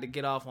decide to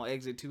get off on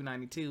exit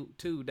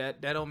 292,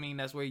 that don't mean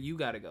that's where you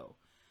gotta go.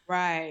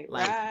 Right,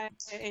 Like right.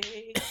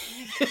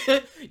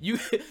 you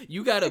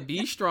you gotta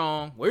be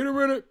strong. Wait a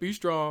minute, be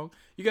strong.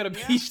 You gotta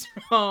Yeah. be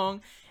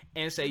strong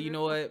and say, you Mhm.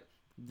 know what?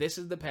 This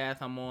is the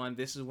path I'm on.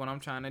 This is what I'm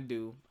trying to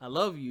do. I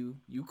love you.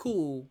 You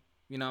cool.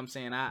 You know what I'm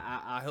saying?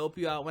 I'll help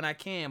you out when I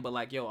can, but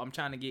like, yo, I'm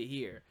trying to get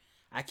here.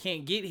 I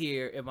can't get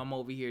here if I'm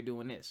over here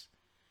doing this.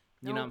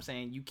 You know what I'm Nope.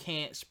 saying? You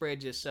can't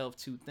spread yourself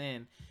too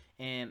thin.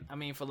 And I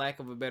mean, for lack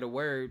of a better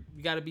word,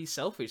 you got to be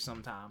selfish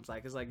sometimes.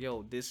 Like, it's like,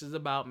 yo, this is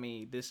about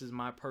me. This is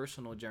my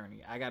personal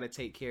journey. I got to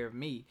take care of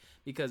me.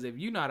 Because if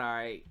you're not all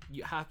right,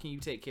 how can you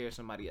take care of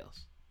somebody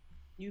else?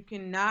 You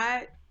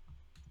cannot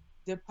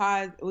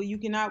deposit, well, you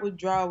cannot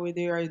withdraw where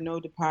there are no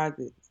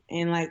deposits.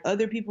 And like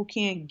other people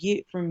can't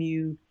get from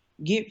you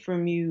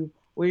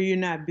where you're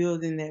not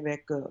building that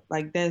back up.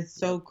 Like that's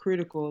Yep. so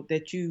critical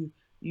that you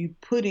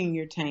put in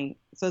your tank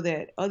so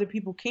that other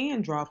people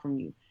can draw from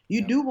you.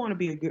 You Yep. do want to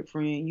be a good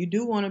friend. You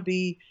do want to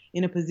be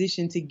in a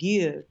position to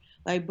give.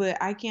 Like, but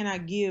I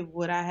cannot give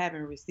what I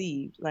haven't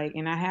received. Like,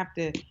 and I have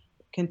to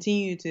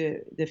continue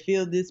to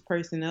fill this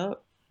person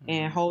up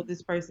and Mm-hmm. hold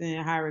this person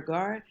in high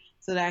regard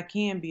so that I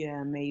can be an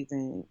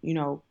amazing,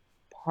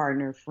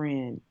 partner,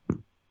 friend.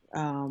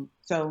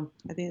 So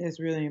I think that's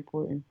really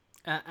important.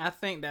 I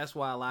think that's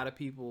why a lot of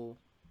people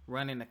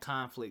run into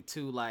conflict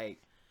too.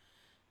 Like,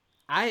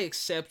 I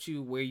accept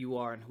you where you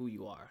are and who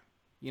you are.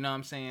 You know what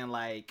I'm saying?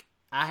 Like,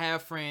 I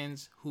have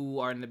friends who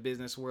are in the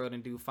business world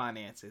and do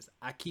finances.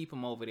 I keep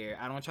them over there.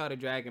 I don't try to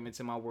drag them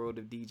into my world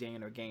of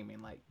DJing or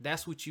gaming. Like,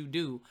 that's what you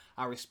do.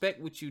 I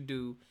respect what you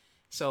do.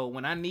 So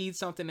when I need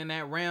something in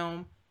that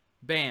realm,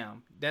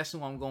 bam, that's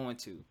who I'm going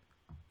to.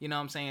 You know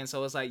what I'm saying?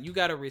 So it's like you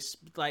gotta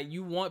like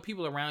you want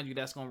people around you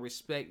that's gonna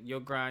respect your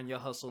grind, your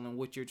hustle, and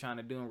what you're trying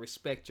to do, and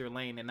respect your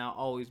lane, and not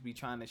always be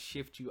trying to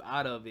shift you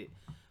out of it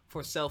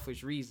for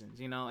selfish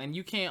reasons. You know, and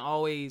you can't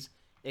always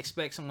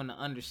expect someone to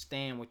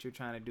understand what you're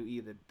trying to do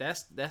either.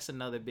 That's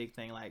another big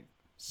thing. Like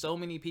so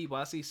many people,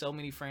 I see so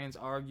many friends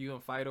argue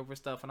and fight over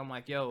stuff, and I'm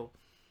like, yo,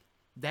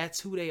 that's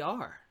who they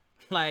are.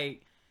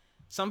 Like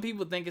some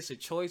people think it's a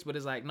choice, but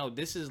it's like, no,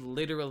 this is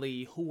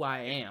literally who I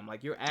am.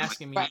 Like you're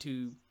asking me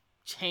to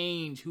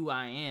change who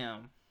I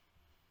am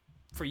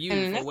for you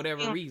And for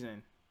whatever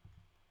reason.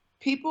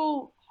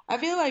 People, I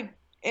feel like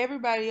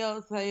everybody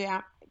else say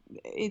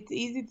it's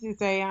easy to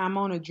say I'm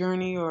on a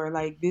journey, or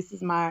like this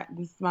is my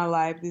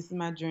life, this is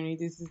my journey,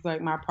 this is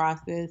like my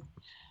process.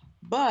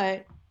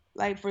 But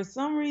like for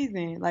some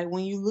reason, like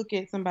when you look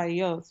at somebody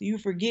else, you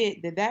forget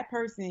that that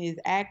person is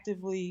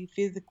actively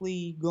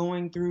physically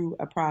going through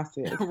a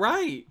process.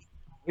 Right.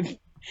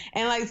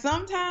 And like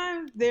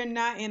sometimes they're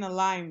not in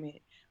alignment.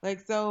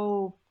 Like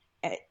so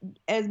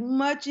as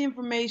much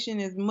information,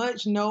 as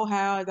much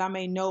know-how as I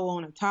may know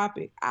on a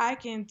topic, I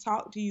can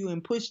talk to you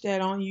and push that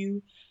on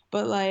you,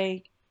 but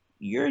like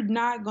you're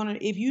not gonna,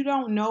 if you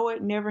don't know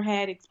it, never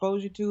had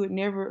exposure to it,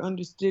 never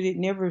understood it,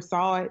 never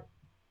saw it,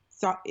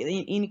 saw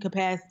in any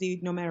capacity,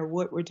 no matter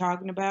what we're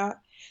talking about.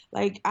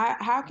 Like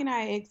how can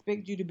I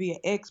expect you to be an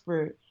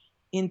expert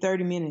in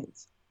 30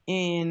 minutes,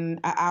 in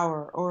an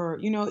hour, or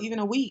even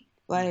a week?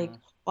 Like,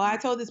 Mm-hmm. well, I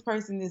told this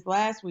person this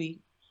last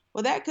week.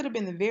 Well, that could have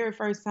been the very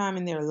first time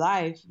in their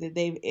life that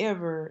they've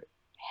ever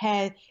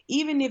had,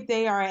 even if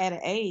they are at an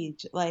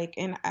age like,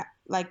 and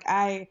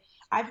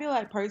I feel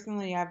like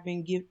personally I've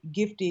been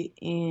gifted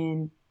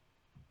in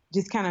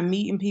just kind of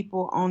meeting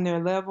people on their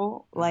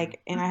level. Mm-hmm.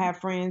 Like, and I have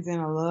friends in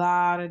a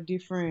lot of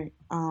different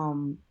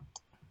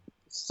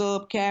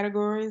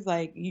subcategories.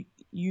 Like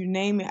you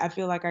name it, I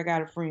feel like I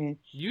got a friend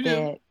You do.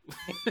 that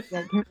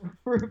that can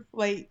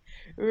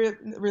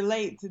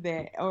relate to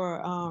that,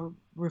 or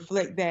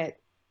reflect that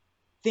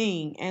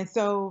thing. And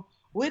so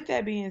with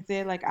that being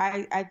said, like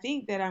I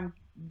think that I'm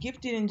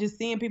gifted in just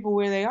seeing people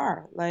where they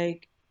are.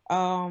 Like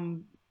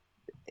um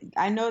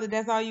I know that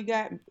that's all you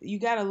got. You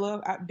gotta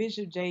love,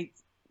 Bishop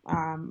Jakes,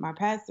 my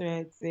pastor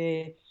had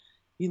said,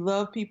 you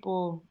love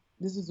people.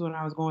 This is when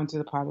I was going to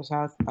the Potter's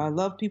house. I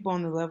love people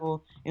on the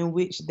level in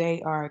which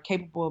they are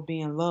capable of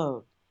being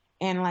loved.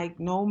 And like,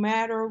 no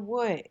matter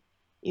what,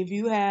 if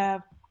you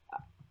have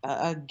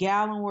a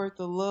gallon worth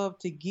of love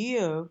to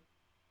give,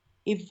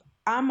 if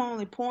I'm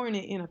only pouring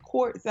it in a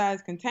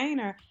quart-sized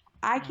container,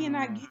 I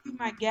cannot Mm. give you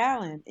my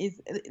gallon. It's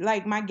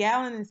like my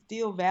gallon is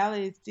still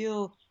valid. It's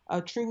still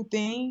a true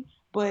thing,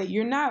 but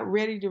you're not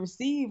ready to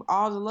receive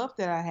all the love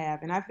that I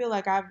have. And I feel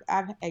like I've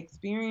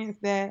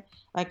experienced that,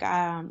 like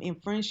in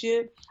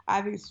friendship.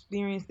 I've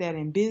experienced that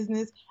in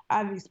business.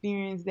 I've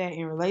experienced that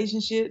in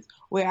relationships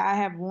where I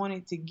have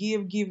wanted to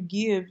give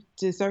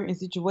to certain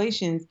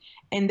situations,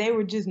 and they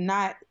were just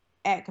not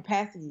at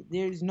capacity.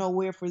 There's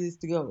nowhere for this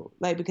to go.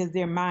 Like, because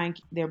their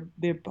mind, their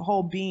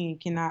whole being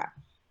cannot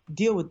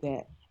deal with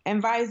that. And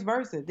vice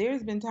versa.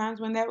 There's been times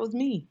when that was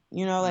me,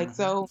 like, Mm-hmm.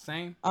 so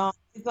Same.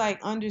 it's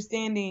like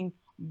understanding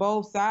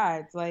both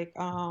sides. Like,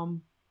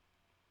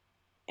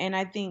 and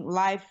I think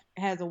life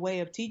has a way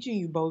of teaching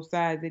you both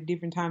sides at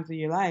different times of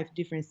your life,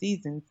 different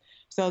seasons.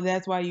 So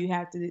that's why you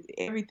have to,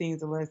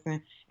 everything's a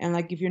lesson. And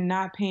like, if you're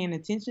not paying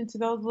attention to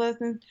those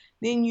lessons,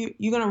 then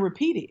you're going to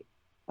repeat it.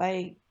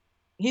 Like,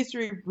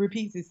 history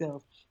repeats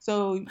itself.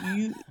 So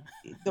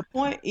the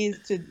point is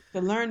to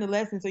learn the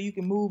lesson so you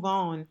can move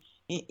on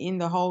in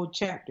the whole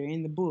chapter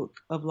in the book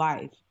of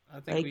life. I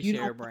think we Like, you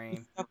share don't a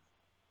brain.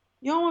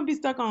 you don't want to be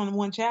stuck on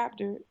one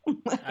chapter. I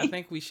Like,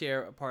 think we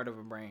share a part of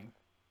a brain.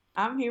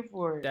 I'm here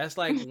for it. That's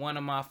like one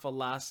of my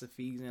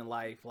philosophies in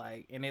life.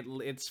 Like, and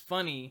it's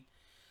funny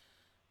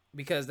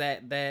because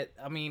that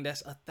I mean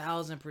that's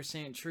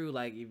 1,000% true.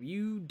 Like, if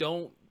you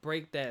don't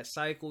break that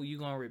cycle, you're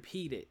gonna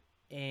repeat it.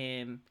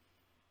 And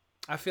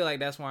I feel like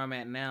that's where I'm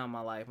at now in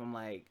my life. I'm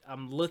like,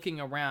 I'm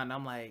looking around.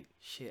 I'm like,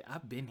 shit,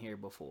 I've been here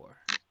before.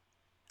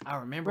 I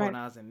remember when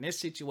Right. I was in this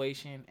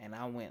situation and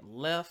I went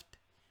left.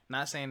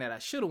 Not saying that I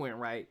should have went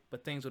right,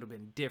 but things would have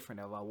been different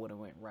if I would have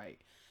went right.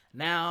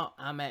 Now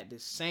I'm at the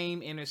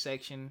same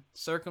intersection.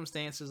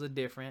 Circumstances are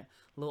different.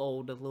 A little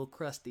older, a little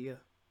crustier,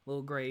 a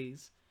little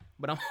grays.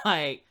 But I'm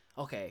like,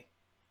 okay,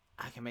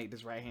 I can make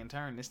this right hand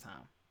turn this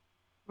time.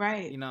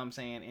 Right. You know what I'm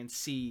saying? And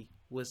see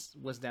what's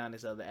down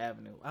this other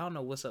avenue. I don't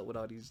know what's up with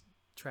all these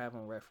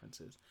traveling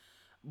references.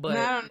 No, I But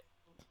don't,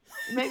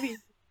 maybe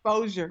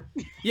exposure.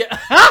 yeah.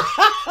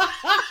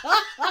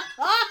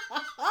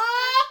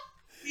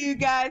 You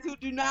guys who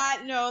do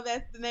not know,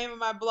 that's the name of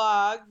my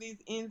blog. These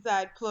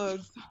inside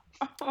plugs.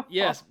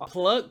 Yes,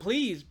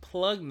 please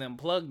plug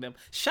them.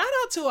 Shout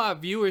out to our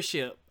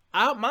viewership.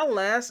 My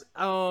last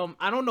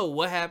I don't know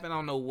what happened. I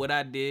don't know what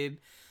I did.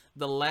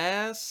 The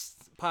last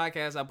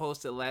podcast I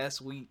posted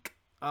last week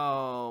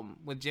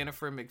with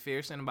Jennifer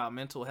McPherson about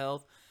mental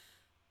health.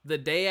 The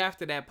day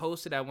after that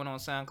posted, I went on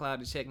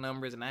SoundCloud to check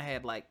numbers and I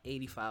had like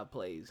 85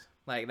 plays.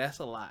 Like, that's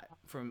a lot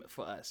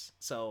for us.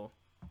 So,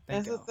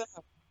 thank That's y'all. what's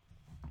up.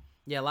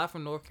 Yeah, a lot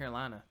from North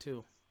Carolina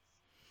too.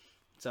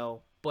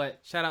 So, but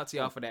shout out to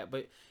y'all for that.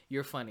 But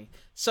you're funny.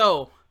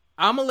 So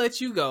I'm gonna let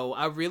you go.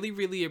 I really,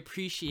 really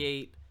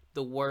appreciate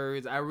the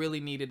words. I really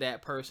needed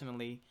that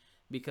personally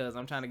because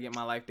I'm trying to get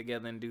my life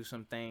together and do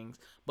some things.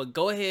 But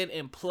go ahead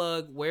and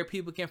plug where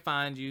people can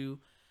find you.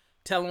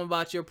 Tell them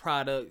about your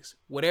products.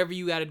 Whatever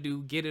you got to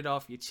do, get it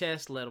off your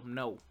chest. Let them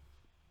know.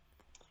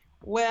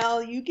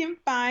 Well, you can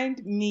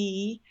find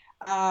me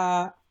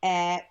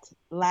at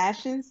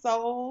Lash and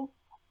Soul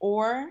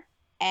or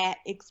at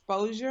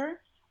Exposure.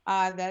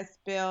 That's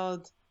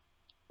spelled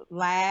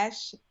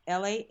Lash,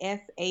 LASHAND,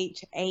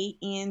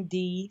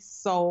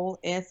 Soul,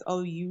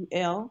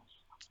 SOUL,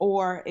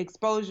 or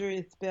Exposure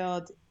is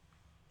spelled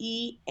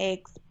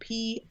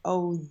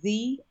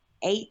EXPOZHER.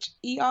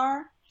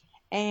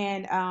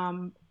 And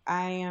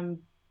I am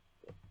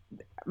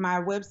my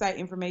website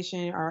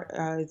information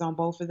is on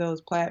both of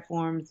those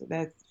platforms.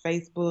 That's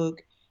Facebook,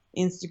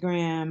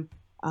 Instagram,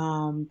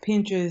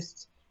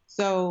 Pinterest.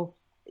 So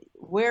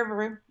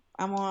wherever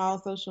I'm on all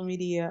social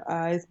media,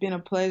 it's been a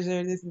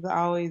pleasure. This is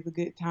always a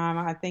good time.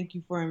 I thank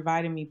you for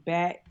inviting me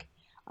back,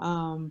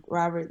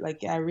 Robert.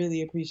 Like I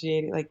really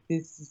appreciate it. Like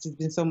this has just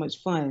been so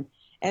much fun.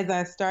 As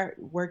I start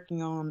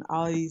working on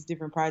all these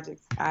different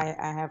projects, I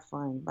have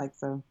fun. Like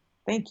so.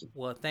 Thank you.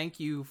 Well, thank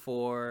you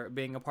for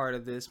being a part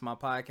of this. My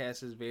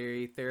podcast is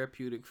very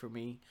therapeutic for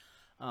me.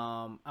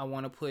 I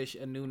want to push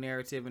a new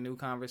narrative, a new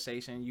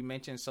conversation. You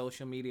mentioned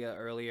social media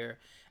earlier,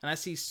 and I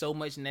see so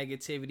much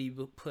negativity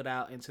put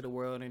out into the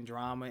world and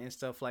drama and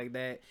stuff like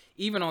that,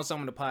 even on some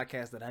of the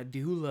podcasts that I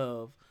do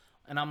love.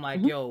 And I'm like,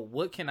 Mhm. yo,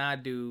 what can I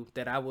do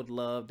that I would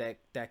love that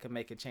could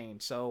make a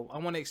change? So I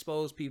want to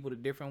expose people to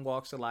different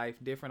walks of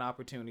life, different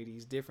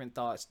opportunities, different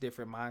thoughts,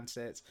 different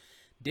mindsets,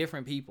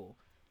 different people.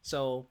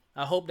 So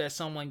I hope that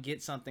someone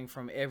gets something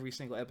from every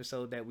single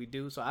episode that we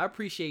do. So I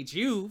appreciate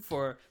you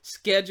for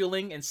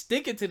scheduling and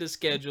sticking to the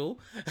schedule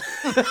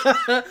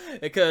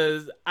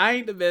because I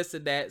ain't the best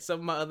at that. Some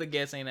of my other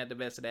guests ain't at the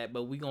best of that,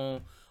 but we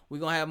gonna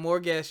have more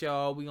guests,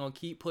 y'all. We gonna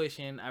keep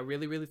pushing. I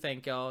really, really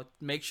thank y'all.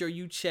 Make sure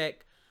you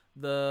check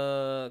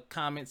the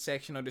comment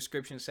section or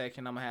description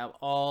section. I'm gonna have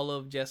all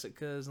of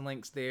Jessica's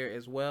links there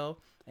as well,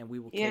 and we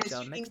will catch Yes,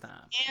 y'all you can next get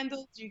time.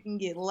 candles, you can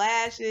get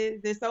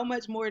lashes. There's so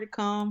much more to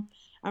come.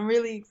 I'm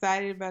really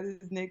excited about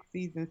this next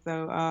season.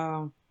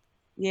 So,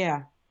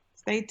 yeah,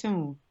 stay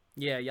tuned.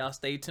 Yeah, y'all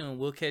stay tuned.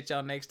 We'll catch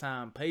y'all next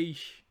time.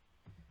 Peace.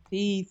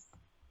 Peace.